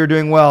 Romeo. Hope you're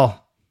doing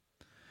well.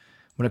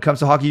 When it comes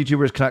to hockey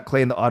YouTubers, Canuck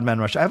Clay and the Odd Man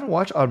Rush. I haven't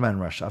watched Odd Man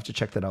Rush. I'll have to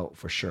check that out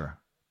for sure.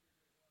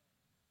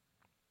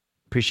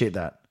 Appreciate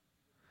that.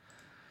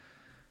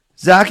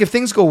 Zach, if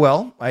things go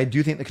well, I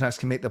do think the Canucks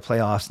can make the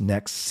playoffs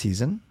next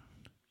season.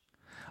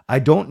 I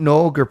don't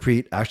know,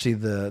 Gurpreet, actually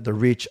the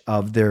reach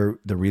of the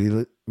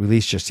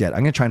release just yet.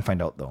 I'm going to try and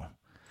find out, though.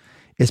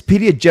 Is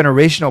Petey a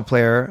generational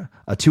player,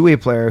 a two-way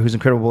player who's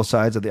incredible both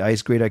sides of the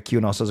ice, great IQ,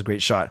 and also has a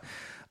great shot?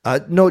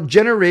 No,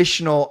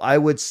 generational, I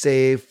would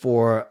say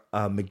for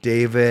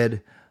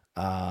McDavid,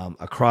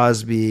 a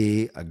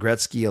Crosby, a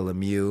Gretzky, a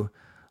Lemieux.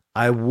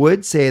 I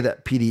would say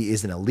that Petey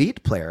is an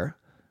elite player,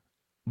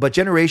 but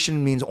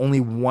generation means only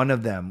one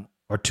of them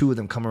or two of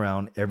them come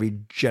around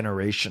every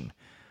generation.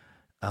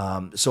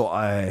 And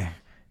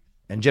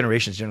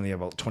generation is generally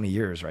about 20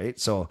 years, right?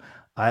 So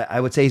I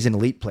would say he's an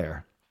elite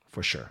player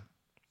for sure.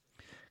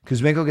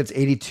 Kuzmenko gets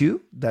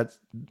 82. That's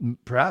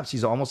perhaps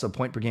he's almost a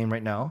point per game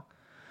right now.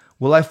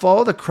 Will I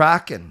follow the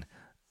Kraken?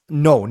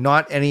 No,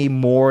 not any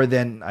more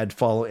than I'd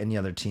follow any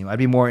other team. I'd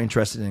be more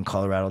interested in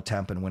Colorado,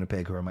 Tampa, and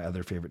Winnipeg, who are my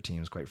other favorite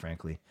teams, quite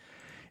frankly.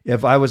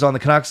 If I was on the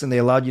Canucks and they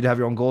allowed you to have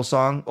your own goal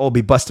song, it'd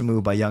be Bust a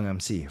Move by Young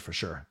MC for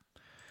sure.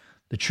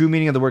 The true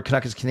meaning of the word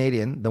Canuck is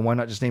Canadian. Then why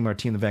not just name our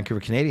team the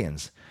Vancouver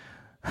Canadians?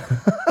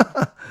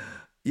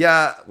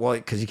 Yeah, well,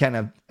 because you can't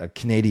have a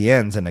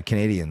Canadians and a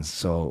Canadians,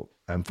 so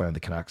I'm fine with the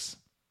Canucks.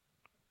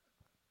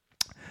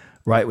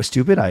 Right was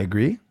stupid, I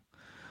agree.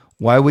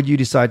 Why would you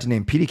decide to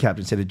name Petey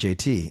captain instead of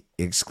JT,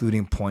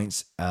 excluding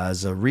points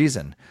as a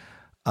reason?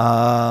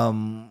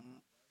 My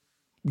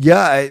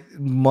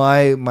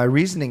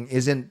reasoning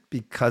isn't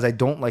because I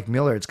don't like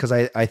Miller. It's because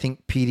I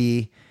think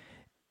Petey.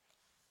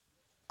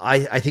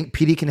 I think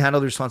Petey can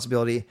handle the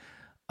responsibility.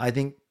 I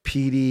think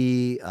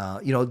Petey.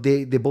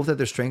 They both have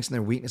their strengths and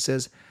their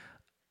weaknesses.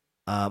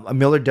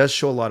 Miller does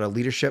show a lot of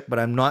leadership, but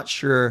I'm not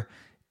sure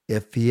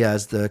if he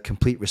has the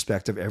complete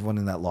respect of everyone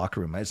in that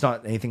locker room. It's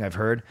not anything I've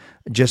heard,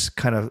 just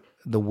kind of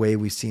the way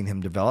we've seen him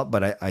develop.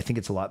 But I think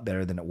it's a lot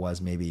better than it was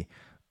maybe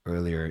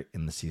earlier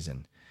in the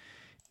season.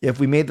 If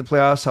we made the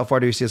playoffs, how far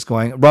do you see us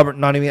going? Robert,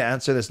 not even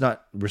answer this,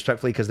 not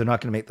respectfully, because they're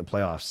not going to make the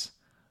playoffs.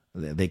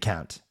 They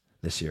can't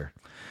this year.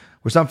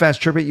 Were some fans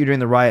chirping at you during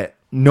the riot?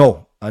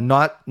 No,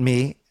 not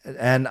me.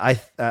 And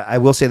I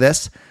will say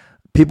this.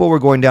 People were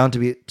going down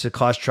to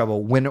cause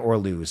trouble, win or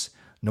lose.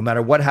 No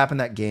matter what happened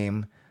that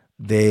game,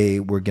 they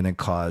were going to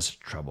cause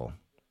trouble.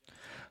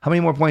 How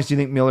many more points do you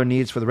think Miller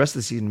needs for the rest of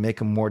the season to make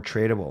him more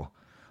tradable?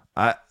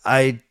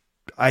 I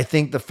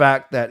think the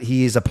fact that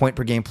he's a point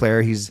per game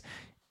player, he's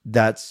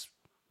already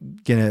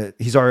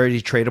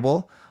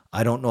tradable.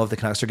 I don't know if the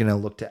Canucks are going to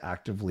look to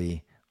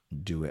actively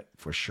do it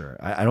for sure.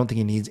 I don't think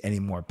he needs any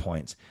more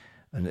points.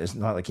 And it's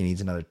not like he needs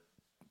another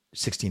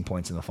 16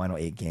 points in the final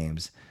 8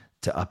 games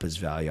to up his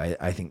value.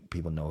 I think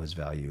people know his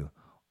value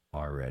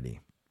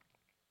already.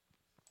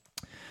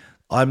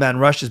 Odd Man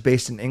Rush is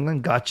based in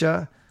England.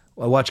 Gotcha.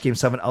 I watched Game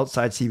 7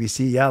 outside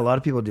CBC. Yeah, a lot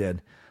of people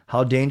did.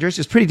 How dangerous?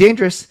 It was pretty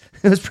dangerous.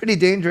 It was pretty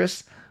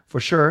dangerous for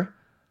sure.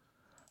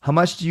 How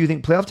much do you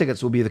think playoff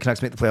tickets will be if the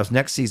Canucks make the playoffs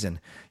next season?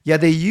 Yeah,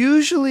 they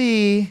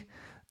usually...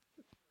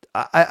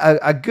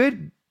 A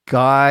good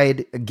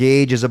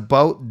gauge is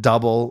about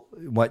double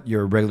what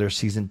your regular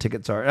season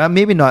tickets are.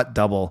 Maybe not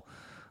double.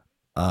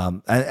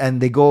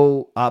 And they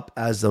go up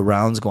as the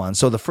rounds go on.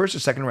 So the first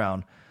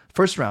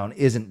round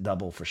isn't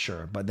double for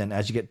sure. But then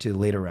as you get to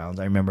later rounds,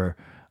 I remember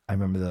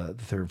the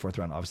third and fourth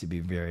round obviously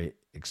being very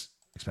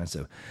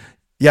expensive.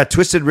 Yeah,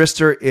 Twisted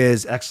Wrister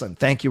is excellent.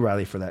 Thank you,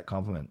 Riley, for that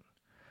compliment.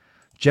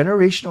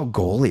 Generational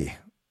goalie.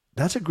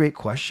 That's a great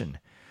question.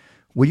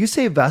 Will you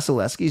say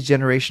Vasilevsky's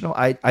generational?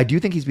 I do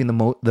think he's been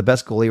the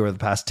best goalie over the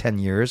past 10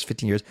 years,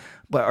 15 years.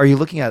 But are you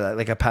looking at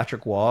like a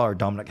Patrick Waugh or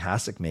Dominic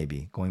Hasek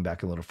maybe, going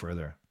back a little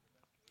further?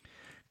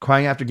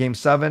 Crying after Game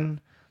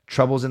 7,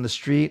 troubles in the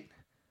street,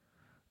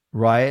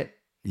 riot.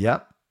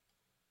 Yep.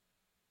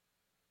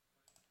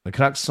 The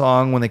Canucks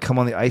song when they come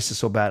on the ice is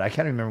so bad. I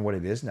can't remember what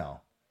it is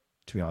now,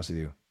 to be honest with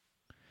you.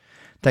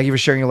 Thank you for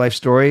sharing your life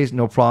stories.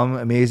 No problem.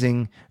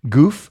 Amazing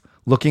goof.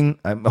 Looking,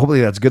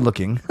 hopefully that's good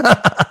looking.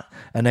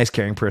 A nice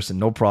caring person.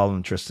 No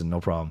problem, Tristan. No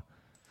problem.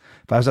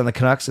 If I was on the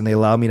Canucks and they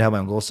allowed me to have my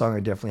own goal song,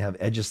 I'd definitely have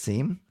Edge's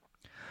theme.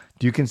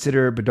 Do you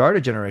consider Bedard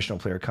a generational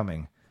player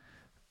coming?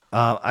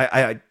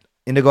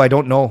 Indigo, I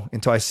don't know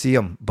until I see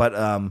him. But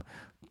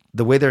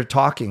the way they're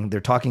talking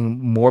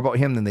more about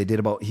him than they did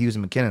about Hughes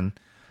and McKinnon.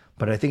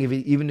 But I think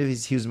even if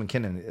he's Hughes and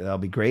McKinnon, that'll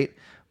be great.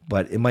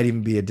 But it might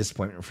even be a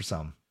disappointment for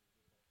some.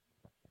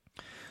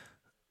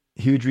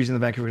 Huge reason the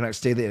Vancouver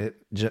Canucks the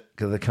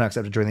Canucks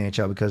have to join the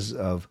NHL because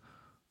of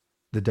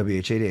the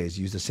WHA days.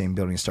 Use the same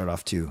building to start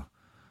off too.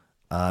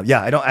 I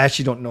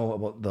actually don't know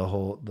about the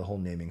whole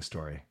naming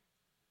story.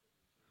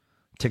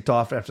 Ticked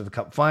off after the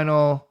Cup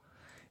final.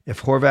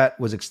 If Horvat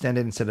was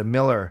extended instead of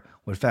Miller,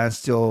 would fans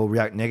still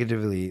react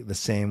negatively the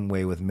same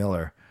way with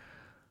Miller?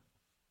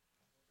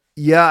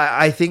 Yeah,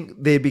 I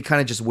think they'd be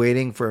kind of just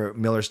waiting for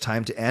Miller's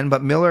time to end.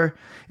 But Miller,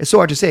 it's so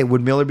hard to say.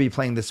 Would Miller be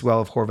playing this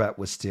well if Horvat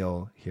was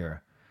still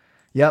here?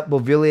 Yeah,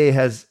 Beauvillier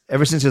has,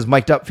 ever since his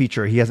mic'd up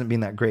feature, he hasn't been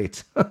that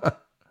great.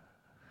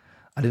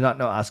 I did not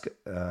know Ask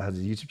has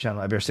a YouTube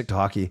channel. I better stick to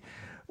hockey.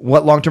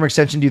 What long-term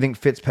extension do you think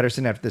fits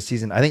Pettersson after this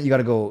season? I think you got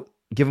to go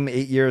give him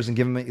 8 years and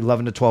give him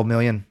 11 to 12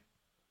 million.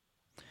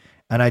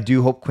 And I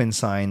do hope Quinn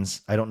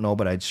signs. I don't know,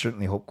 but I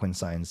certainly hope Quinn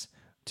signs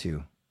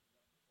too.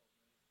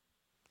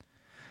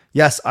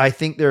 Yes, I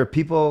think there are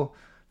people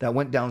that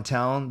went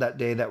downtown that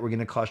day that were going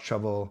to cause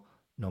trouble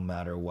no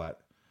matter what.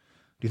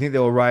 Do you think they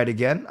will riot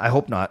again? I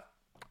hope not.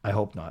 I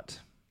hope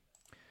not.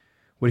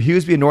 Would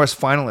Hughes be a Norris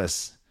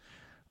finalist?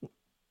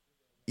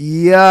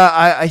 Yeah,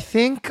 I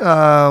think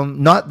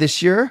not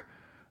this year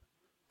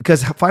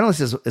because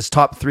finalist is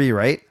top 3,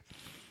 right?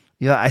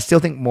 Yeah, I still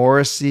think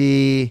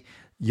Morrissey,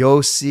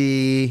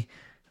 Yossi,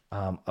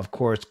 of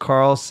course,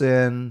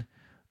 Carlson.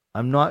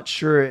 I'm not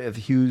sure if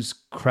Hughes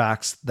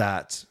cracks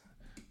that.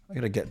 I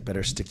got to get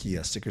better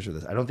stickers for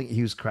this. I don't think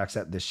Hughes cracks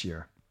that this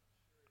year.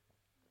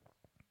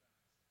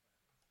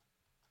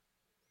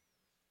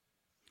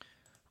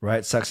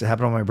 Right, sucks. It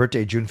happened on my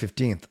birthday, June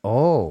 15th.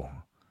 Oh,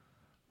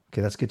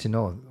 okay, that's good to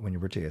know when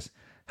your birthday is.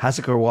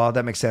 Hasek or Waugh,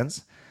 that makes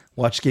sense.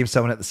 Watched Game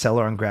 7 at the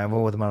Cellar on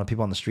Granville with the amount of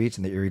people on the streets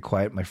and the eerie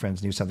quiet. My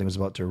friends knew something was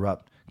about to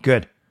erupt.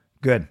 Good.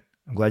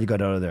 I'm glad you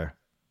got out of there.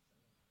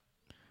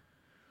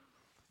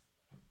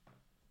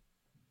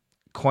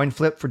 Coin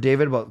flip for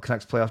David about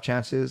Canucks playoff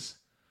chances.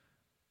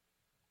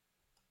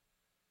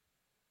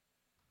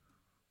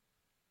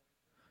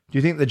 Do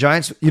you think the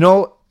Giants,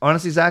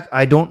 honestly, Zach,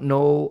 I don't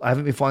know. I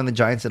haven't been following the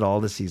Giants at all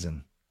this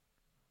season.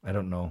 I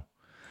don't know.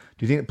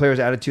 Do you think the players'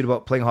 attitude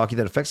about playing hockey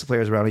that affects the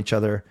players around each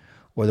other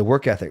or the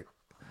work ethic?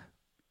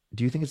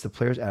 Do you think it's the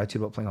players'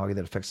 attitude about playing hockey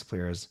that affects the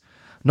players?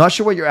 Not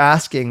sure what you're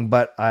asking,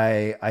 but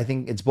I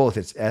think it's both.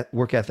 It's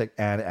work ethic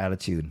and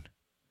attitude.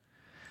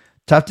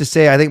 Tough to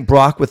say. I think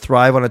Brock would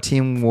thrive on a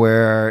team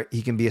where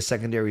he can be a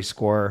secondary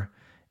scorer.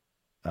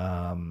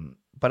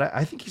 But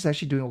I think he's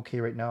actually doing okay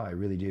right now. I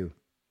really do.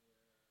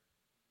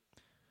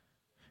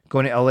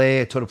 Going to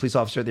LA, I told a police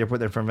officer at the airport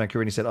there from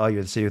Vancouver, and he said, "Oh,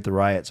 you're the city with the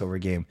riots over a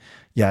game."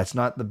 Yeah, it's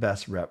not the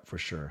best rep for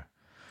sure.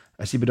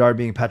 I see Bedard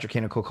being Patrick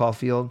Kane and Cole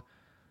Caulfield.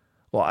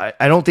 Well,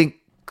 I don't think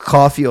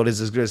Caulfield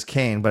is as good as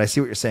Kane, but I see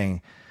what you're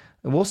saying.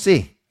 We'll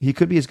see. He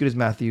could be as good as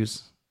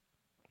Matthews.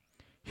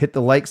 Hit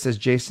the like, says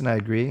Jason. I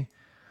agree.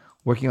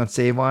 Working on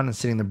Save On and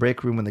sitting in the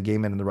break room when the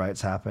game ended and the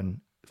riots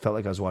happened. Felt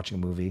like I was watching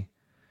a movie.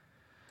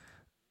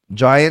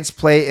 Giants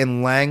play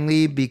in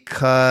Langley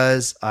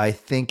because I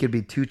think it'd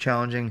be too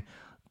challenging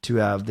to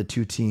have the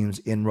two teams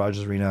in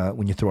Rogers Arena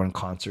when you throw in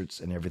concerts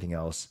and everything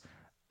else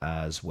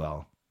as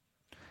well.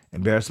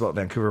 Embarrassed about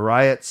Vancouver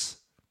riots.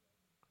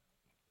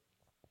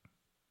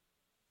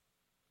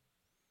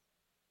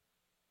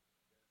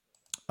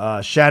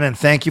 Shannon,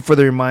 thank you for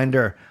the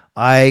reminder.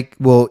 I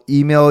will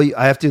email you.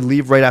 I have to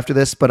leave right after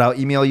this, but I'll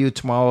email you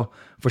tomorrow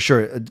for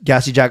sure.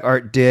 Gassy Jack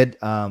Art did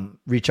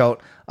reach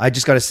out. I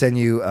just got to send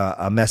you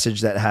a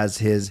message that has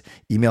his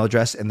email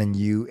address, and then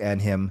you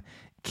and him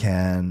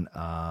can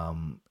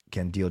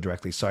deal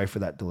directly. Sorry for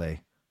that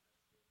delay.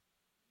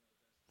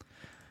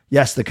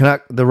 Yes,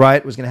 the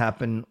riot was going to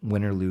happen,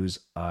 win or lose.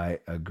 I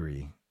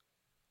agree.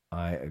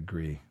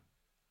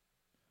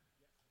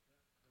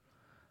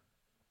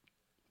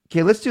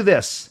 Okay, let's do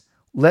this.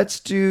 Let's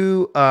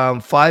do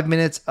 5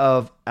 minutes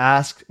of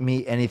Ask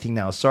Me Anything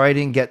now. Sorry I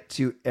didn't get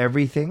to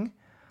everything,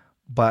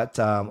 but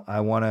I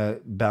want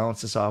to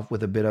balance this off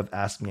with a bit of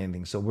Ask Me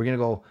Anything. So we're going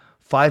to go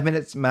 5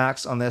 minutes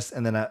max on this,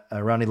 and then at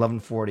around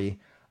 11:40,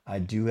 I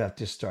do have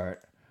to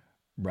start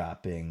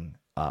wrapping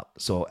up.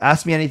 So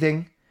ask me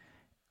anything,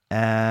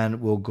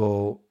 and we'll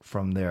go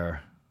from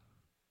there.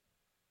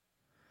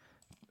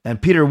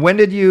 And Peter, when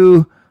did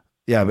you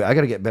Yeah, but I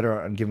got to get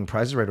better on giving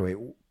prizes right away.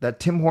 That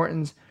Tim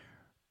Hortons,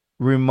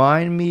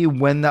 remind me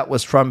when that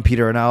was from,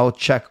 Peter, and I'll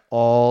check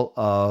all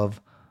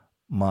of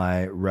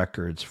my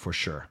records for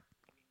sure.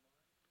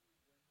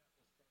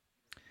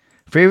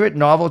 Favorite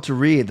novel to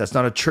read that's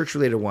not a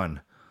church-related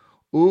one?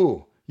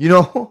 Ooh,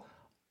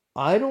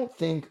 I don't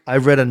think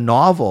I've read a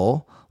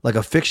novel, like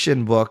a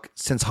fiction book,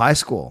 since high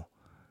school.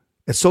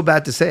 It's so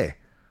bad to say.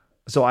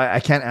 So I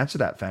can't answer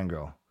that,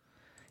 fangirl.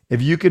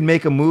 If you could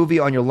make a movie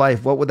on your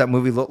life, what would that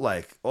movie look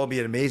like? Oh, it'd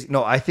be amazing.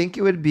 No, I think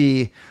it would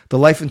be The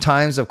Life and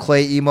Times of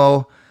Clay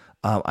Emo.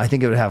 I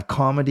think it would have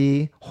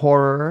comedy,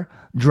 horror,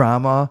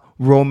 drama,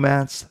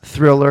 romance,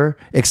 thriller,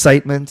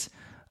 excitement.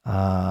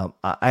 I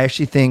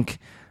actually think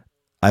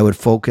I would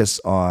focus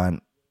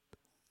on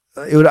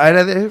I'd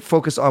either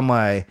focus on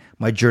my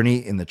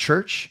journey in the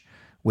church,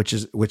 which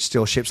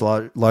still shapes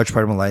a large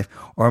part of my life,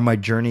 or my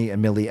journey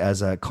admittedly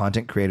as a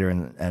content creator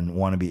and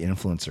wannabe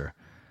influencer.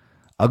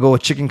 I'll go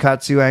with Chicken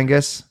Katsu,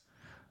 Angus.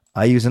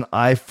 I use an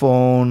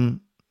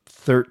iPhone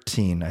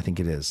 13, I think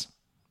it is.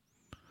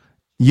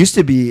 Used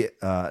to be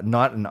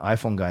not an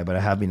iPhone guy, but I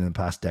have been in the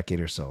past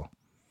decade or so.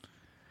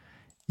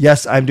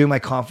 Yes, I'm doing my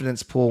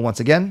confidence pool once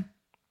again.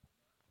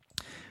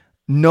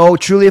 No,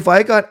 truly, if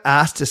I got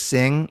asked to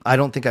sing, I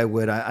don't think I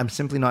would. I'm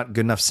simply not a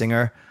good enough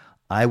singer.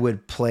 I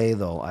would play,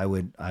 though. I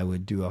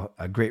would do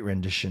a great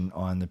rendition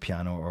on the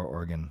piano or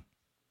organ.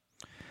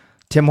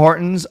 Tim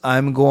Hortons,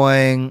 I'm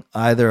going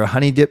either a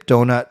honey dip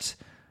donut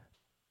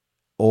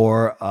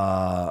or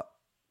not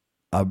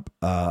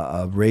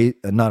a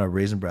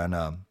raisin bran,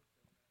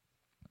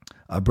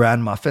 a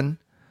bran muffin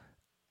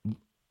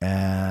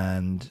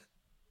and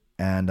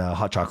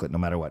hot chocolate, no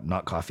matter what,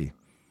 not coffee.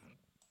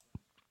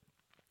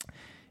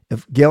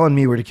 If Gail and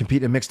me were to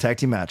compete in a mixed tag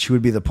team match, who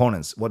would be the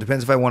opponents? Well, it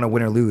depends if I want to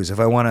win or lose. If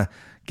I want to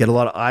get a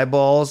lot of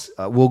eyeballs,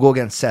 we'll go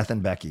against Seth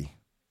and Becky.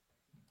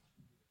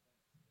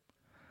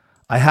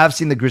 I have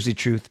seen the Grizzly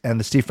Truth, and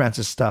the Steve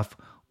Francis stuff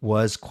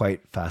was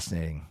quite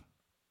fascinating.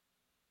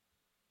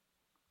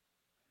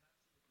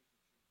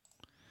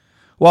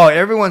 Wow,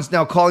 everyone's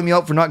now calling me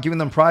out for not giving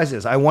them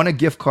prizes. I won a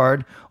gift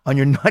card on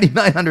your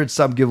 9,900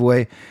 sub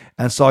giveaway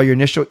and saw your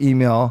initial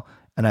email,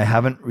 and I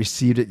haven't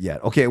received it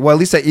yet. Okay, well, at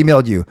least I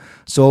emailed you.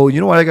 So you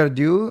know what I got to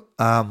do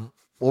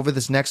over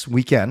this next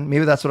weekend?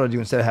 Maybe that's what I'll do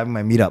instead of having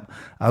my meetup.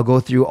 I'll go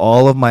through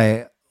all of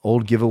my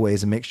old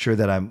giveaways and make sure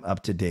that I'm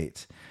up to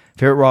date.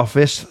 Favorite raw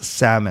fish?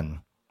 Salmon.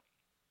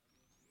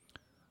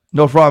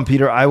 No problem,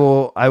 Peter. I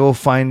will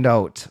find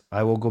out.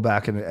 I will go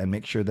back and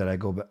make sure that I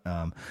go.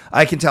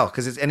 I can tell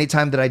because it's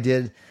anytime that I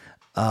did,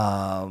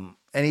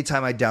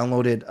 anytime I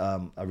downloaded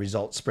a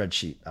result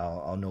spreadsheet,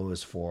 I'll know it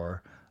was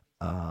for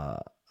a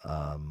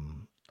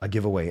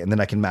giveaway, and then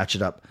I can match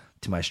it up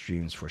to my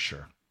streams for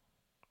sure.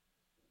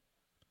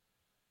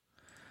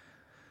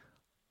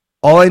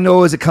 All I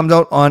know is it comes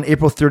out on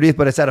April 30th,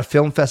 but it's at a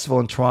film festival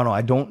in Toronto.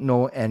 I don't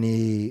know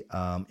any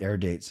air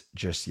dates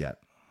just yet.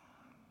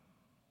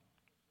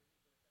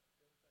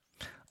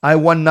 I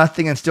won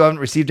nothing and still haven't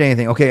received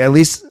anything. Okay, at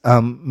least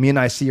me and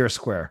I see are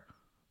square.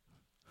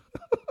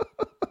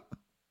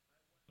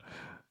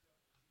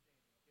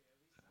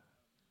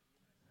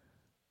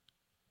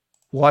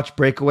 Watch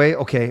Breakaway.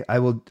 Okay, I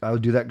will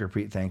do that,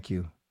 Gurpreet. Thank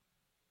you.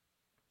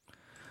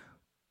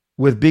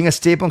 With being a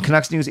staple in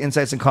Canucks news,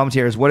 insights, and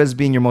commentators, what has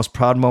been your most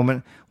proud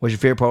moment? What's your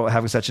favorite part of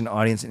having such an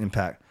audience and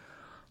impact?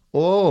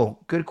 Oh,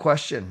 good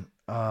question.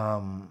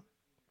 What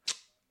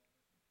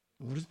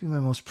has been my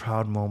most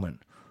proud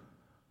moment?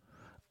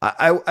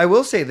 I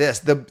will say this.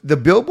 The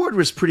billboard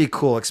was pretty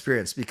cool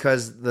experience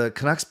because the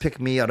Canucks picked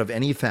me out of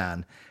any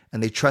fan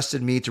and they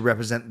trusted me to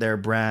represent their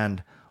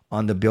brand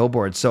on the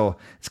billboard. So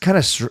it's kind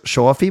of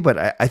show-offy,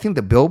 but I think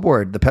the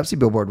Pepsi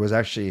billboard was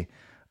actually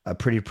a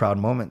pretty proud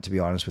moment, to be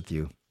honest with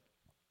you.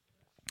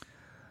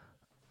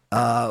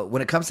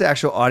 When it comes to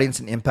actual audience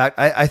and impact,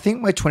 I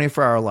think my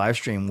 24-hour live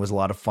stream was a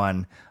lot of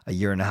fun a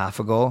year and a half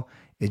ago.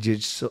 It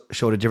just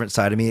showed a different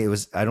side of me.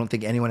 I don't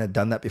think anyone had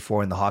done that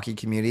before in the hockey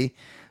community.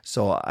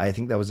 So I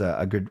think that was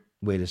a good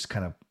way to just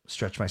kind of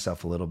stretch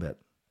myself a little bit.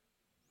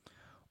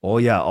 Oh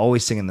yeah,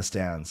 always sing in the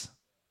stands.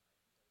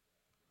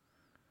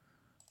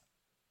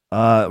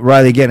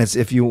 Riley, again, it's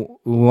if we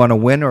want to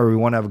win or we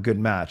want to have a good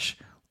match.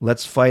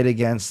 Let's fight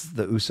against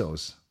the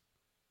Usos.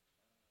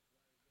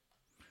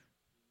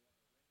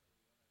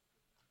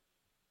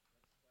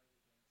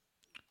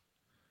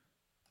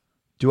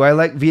 Do I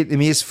like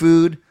Vietnamese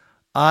food?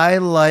 I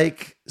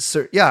like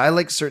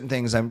certain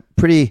things. I'm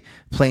pretty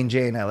plain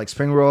Jane. I like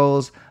spring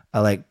rolls. I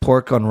like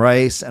pork on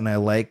rice, and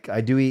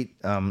I do eat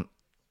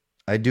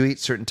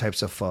certain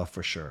types of pho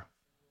for sure.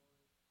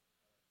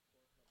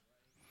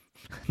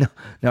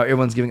 Now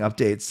everyone's giving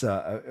updates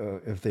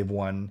if they've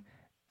won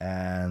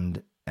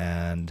and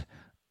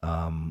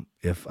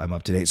if I'm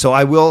up to date. So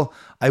I will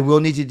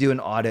need to do an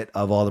audit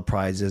of all the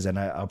prizes, and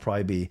I'll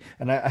probably be.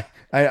 And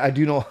I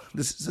do know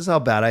this is how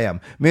bad I am.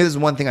 Maybe there's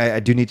one thing I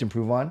do need to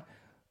improve on.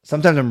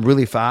 Sometimes I'm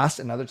really fast,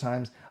 and other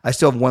times I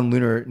still have one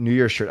Lunar New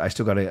Year shirt I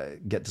still got to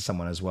get to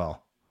someone as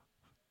well.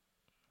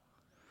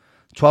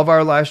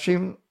 12-hour live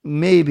stream?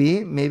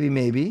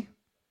 Maybe.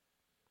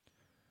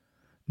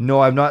 No,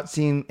 I've not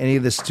seen any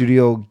of the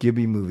Studio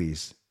Ghibli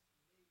movies.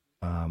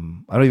 I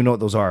don't even know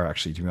what those are,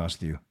 actually, to be honest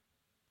with you.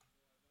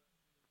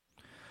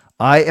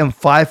 I am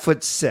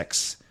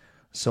 5'6",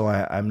 so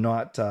I'm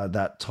not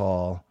that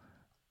tall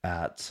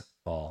at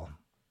all.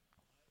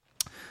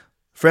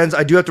 Friends,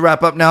 I do have to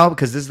wrap up now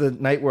because this is the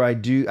night where I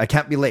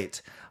can't be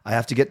late. I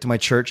have to get to my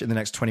church in the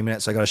next 20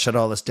 minutes, so I got to shut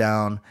all this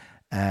down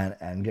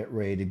and get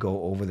ready to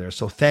go over there.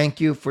 So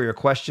thank you for your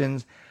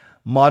questions.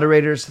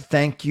 Moderators,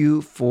 thank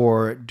you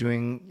for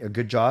doing a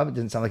good job. It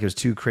didn't sound like it was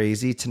too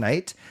crazy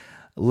tonight.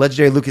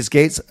 Legendary Lucas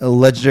Gates,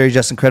 legendary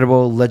Justin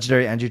Credible,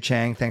 legendary Andrew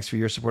Chang. Thanks for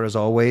your support as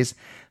always.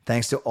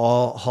 Thanks to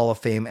all Hall of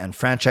Fame and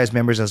franchise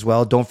members as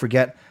well. Don't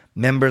forget,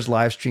 members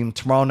live stream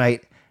tomorrow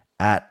night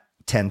at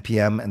 10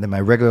 p.m. and then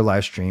my regular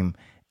live stream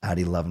at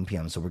 11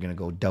 p.m. So we're going to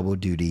go double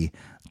duty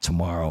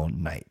tomorrow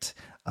night.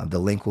 The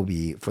link will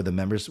be for the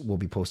members will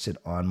be posted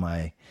on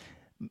my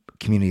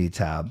community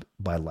tab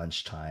by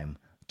lunchtime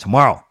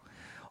tomorrow.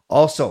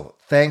 Also,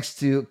 thanks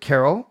to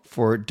Carol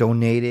for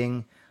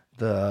donating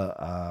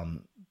the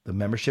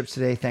memberships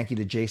today. Thank you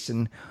to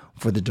Jason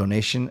for the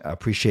donation. I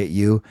appreciate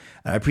you.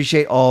 And I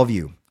appreciate all of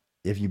you.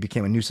 If you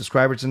became a new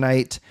subscriber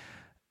tonight,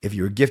 if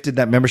you were gifted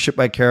that membership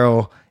by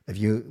Carol, if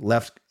you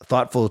left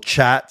thoughtful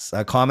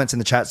comments in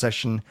the chat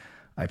section,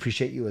 I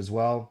appreciate you as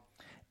well.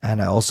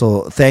 And I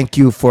also thank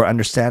you for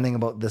understanding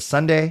about this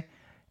Sunday.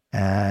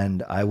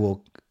 And I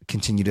will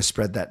continue to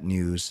spread that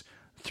news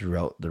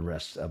throughout the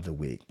rest of the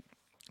week.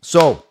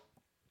 So,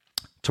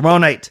 tomorrow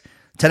night,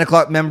 10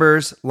 o'clock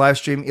members, live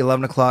stream,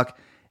 11 o'clock,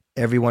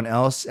 everyone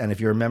else. And if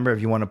you're a member,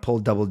 if you want to pull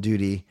double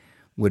duty,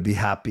 would be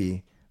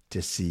happy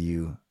to see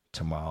you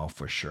tomorrow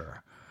for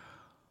sure.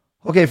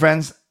 Okay,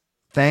 friends,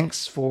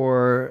 thanks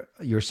for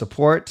your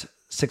support.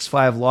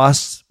 6-5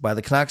 loss by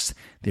the Canucks.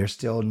 They're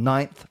still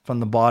 9th from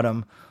the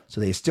bottom,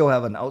 so they still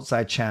have an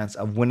outside chance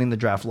of winning the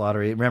draft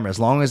lottery. Remember, as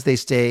long as they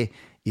stay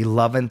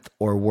 11th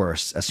or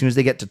worse, as soon as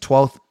they get to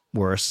 12th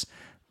worse,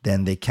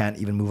 then they can't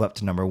even move up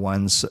to number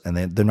 1, and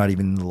they're not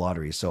even in the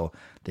lottery. So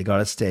they got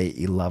to stay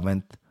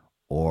 11th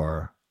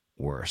or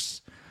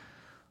worse.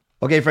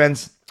 Okay,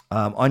 friends,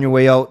 on your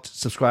way out,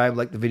 subscribe,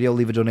 like the video,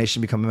 leave a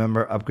donation, become a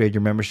member, upgrade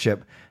your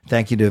membership.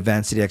 Thank you to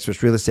Advanced City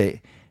Experts Real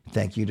Estate.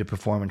 Thank you to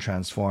Perform and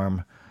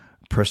Transform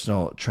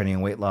Personal Training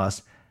and Weight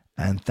Loss.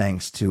 And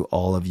thanks to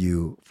all of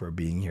you for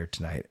being here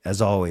tonight.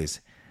 As always,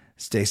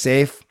 stay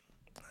safe,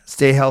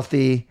 stay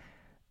healthy,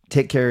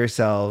 take care of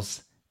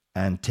yourselves,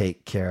 and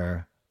take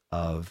care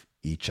of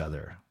each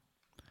other.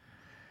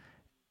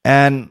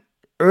 And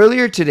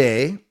earlier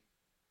today,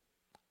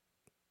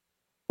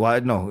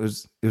 well, no,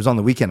 it was on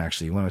the weekend,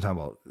 actually. What am I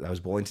talking about? I was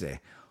bowling today.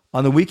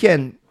 On the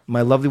weekend,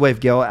 my lovely wife,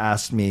 Gail,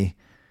 asked me,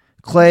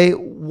 Clay,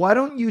 why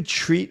don't you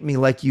treat me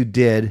like you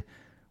did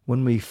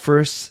when we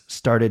first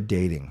started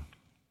dating?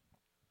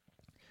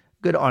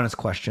 Good, honest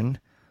question.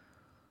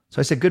 So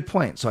I said, good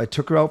point. So I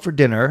took her out for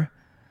dinner,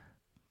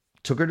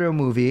 took her to a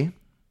movie,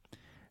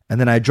 and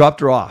then I dropped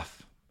her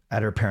off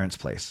at her parents'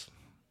 place.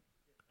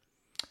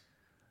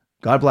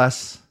 God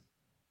bless,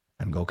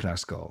 and go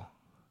Canucks go.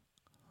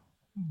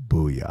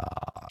 Booyah.